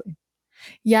pretty immediately.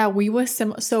 Yeah, we were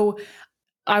similar. So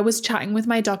I was chatting with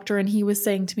my doctor and he was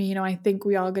saying to me, I think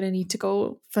we are going to need to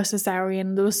go for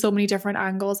cesarean. There were so many different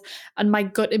angles. And my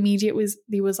gut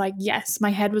immediately was like, yes. My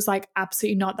head was like,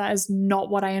 absolutely not. That is not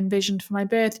what I envisioned for my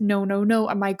birth. No, no, no.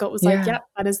 And my gut was like, Yeah. yep,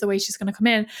 that is the way she's going to come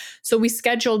in. So we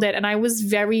scheduled it and I was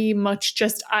very much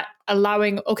just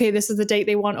allowing, okay, this is the date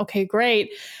they want. Okay,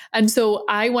 great. And so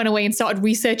I went away and started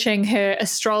researching her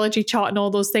astrology chart and all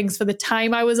those things for the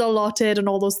time I was allotted and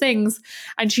all those things.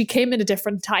 And she came at a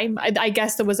different time. I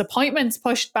guess there was appointments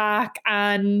pushed back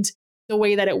and the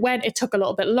way that it went, it took a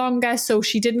little bit longer. So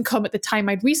she didn't come at the time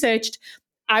I'd researched.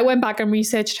 I went back and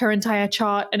researched her entire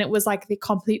chart and it was like the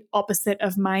complete opposite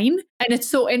of mine. And it's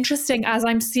so interesting as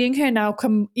I'm seeing her now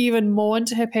come even more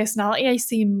into her personality, I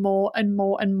see more and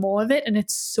more and more of it. And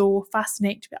it's so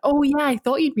fascinating to be, oh yeah, I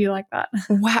thought you'd be like that.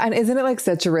 Wow. And isn't it like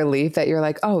such a relief that you're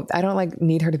like, oh, I don't like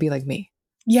need her to be like me.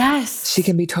 She Yes.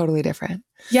 can be totally different.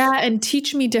 Yeah, and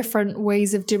teach me different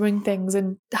ways of doing things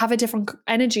and have a different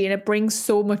energy. And it brings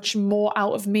so much more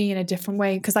out of me in a different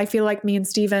way. Because I feel like me and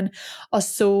Stephen are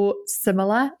so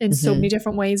similar in so many Hmm.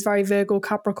 different ways, very Virgo,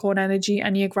 Capricorn energy,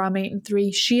 Enneagram 8 and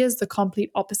 3. She is the complete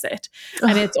opposite.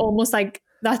 And it's almost like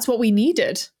that's what we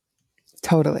needed.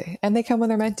 Totally. And they come when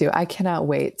they're meant to. I cannot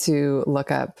wait to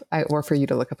look up or for you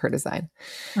to look up her design.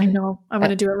 I know. I'm going Uh,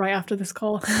 to do it right after this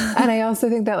call. And I also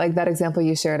think that like that example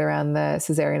you shared around the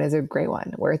cesarean is a great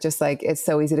one where it's just like, it's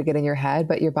so easy to get in your head,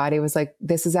 but your body was like,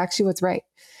 this is actually what's right.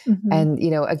 Mhm. And,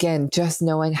 again, just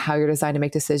knowing how you're designed to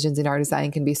make decisions in our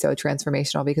design can be so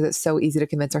transformational because it's so easy to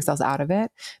convince ourselves out of it.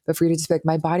 But for you to just be like,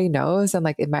 my body knows, and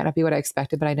like, it might not be what I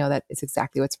expected, but I know that it's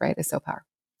exactly what's right is so powerful.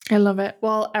 I love it.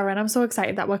 Well, Erin, I'm so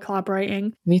excited that we're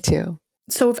collaborating. Me too.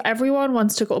 So if everyone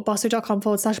wants to go to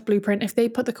bossbabe.com/blueprint, if they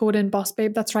put the code in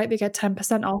bossbabe, that's right, they get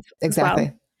 10% off as well.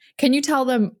 Exactly. Can you tell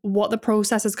them what the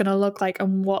process is going to look like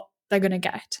and what they're going to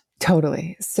get?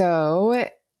 Totally. So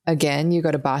again, you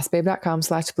go to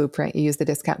bossbabe.com/blueprint. You use the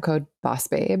discount code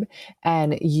bossbabe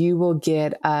and you will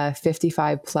get a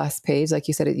 55 plus page. Like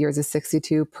you said, yours is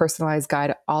 62 personalized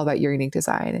guide all about your unique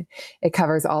design. It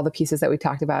covers all the pieces that we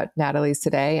talked about Natalie's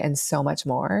today and so much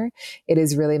more. It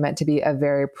is really meant to be a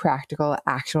very practical,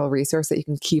 actionable resource that you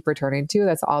can keep returning to.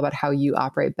 That's all about how you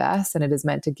operate best. And it is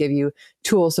meant to give you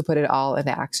tools to put it all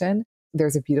into action.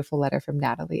 There's a beautiful letter from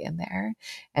Natalie in there.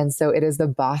 And so it is the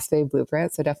Boss Babe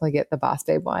Blueprint. So definitely get the Boss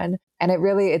Babe one. And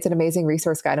it's an amazing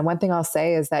resource guide. And one thing I'll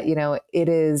say is that,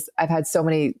 I've had so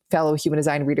many fellow human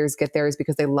design readers get theirs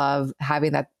because they love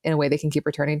having that in a way they can keep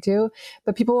returning to.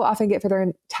 But people will often get for their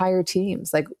entire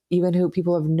teams, like even who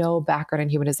people have no background in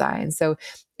human design. So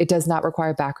it does not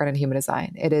require background in human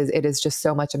design. It is just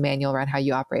so much a manual around how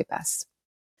you operate best.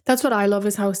 That's what I love,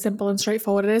 is how simple and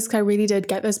straightforward it is. Because I really did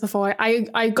get this before.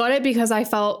 I got it because I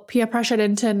felt peer pressured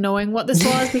into knowing what this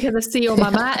was because of See Your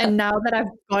Mama. And now that I've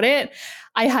got it,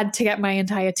 I had to get my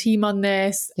entire team on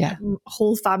this, Yeah.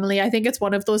 whole family. I think it's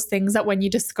one of those things that when you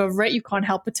discover it, you can't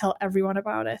help but tell everyone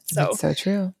about it. So That's so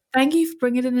true. thank you for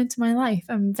bringing it into my life.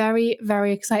 I'm very,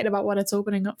 very excited about what it's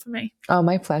opening up for me. Oh,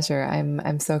 my pleasure.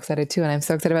 I'm so excited too. And I'm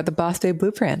so excited about the Boss Babe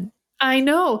Blueprint. I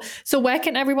know. So where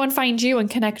can everyone find you and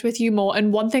connect with you more?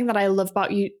 And one thing that I love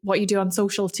about you, what you do on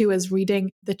social too, is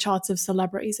reading the charts of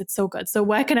celebrities. It's so good. So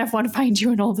where can everyone find you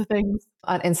and all the things?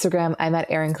 On Instagram, I'm at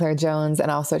Erin Claire Jones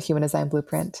and also at Human Design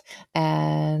Blueprint.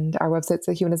 And our website's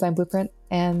at Human Design Blueprint.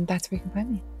 And that's where you can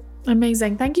find me.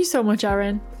 Amazing. Thank you so much,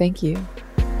 Erin. Thank you.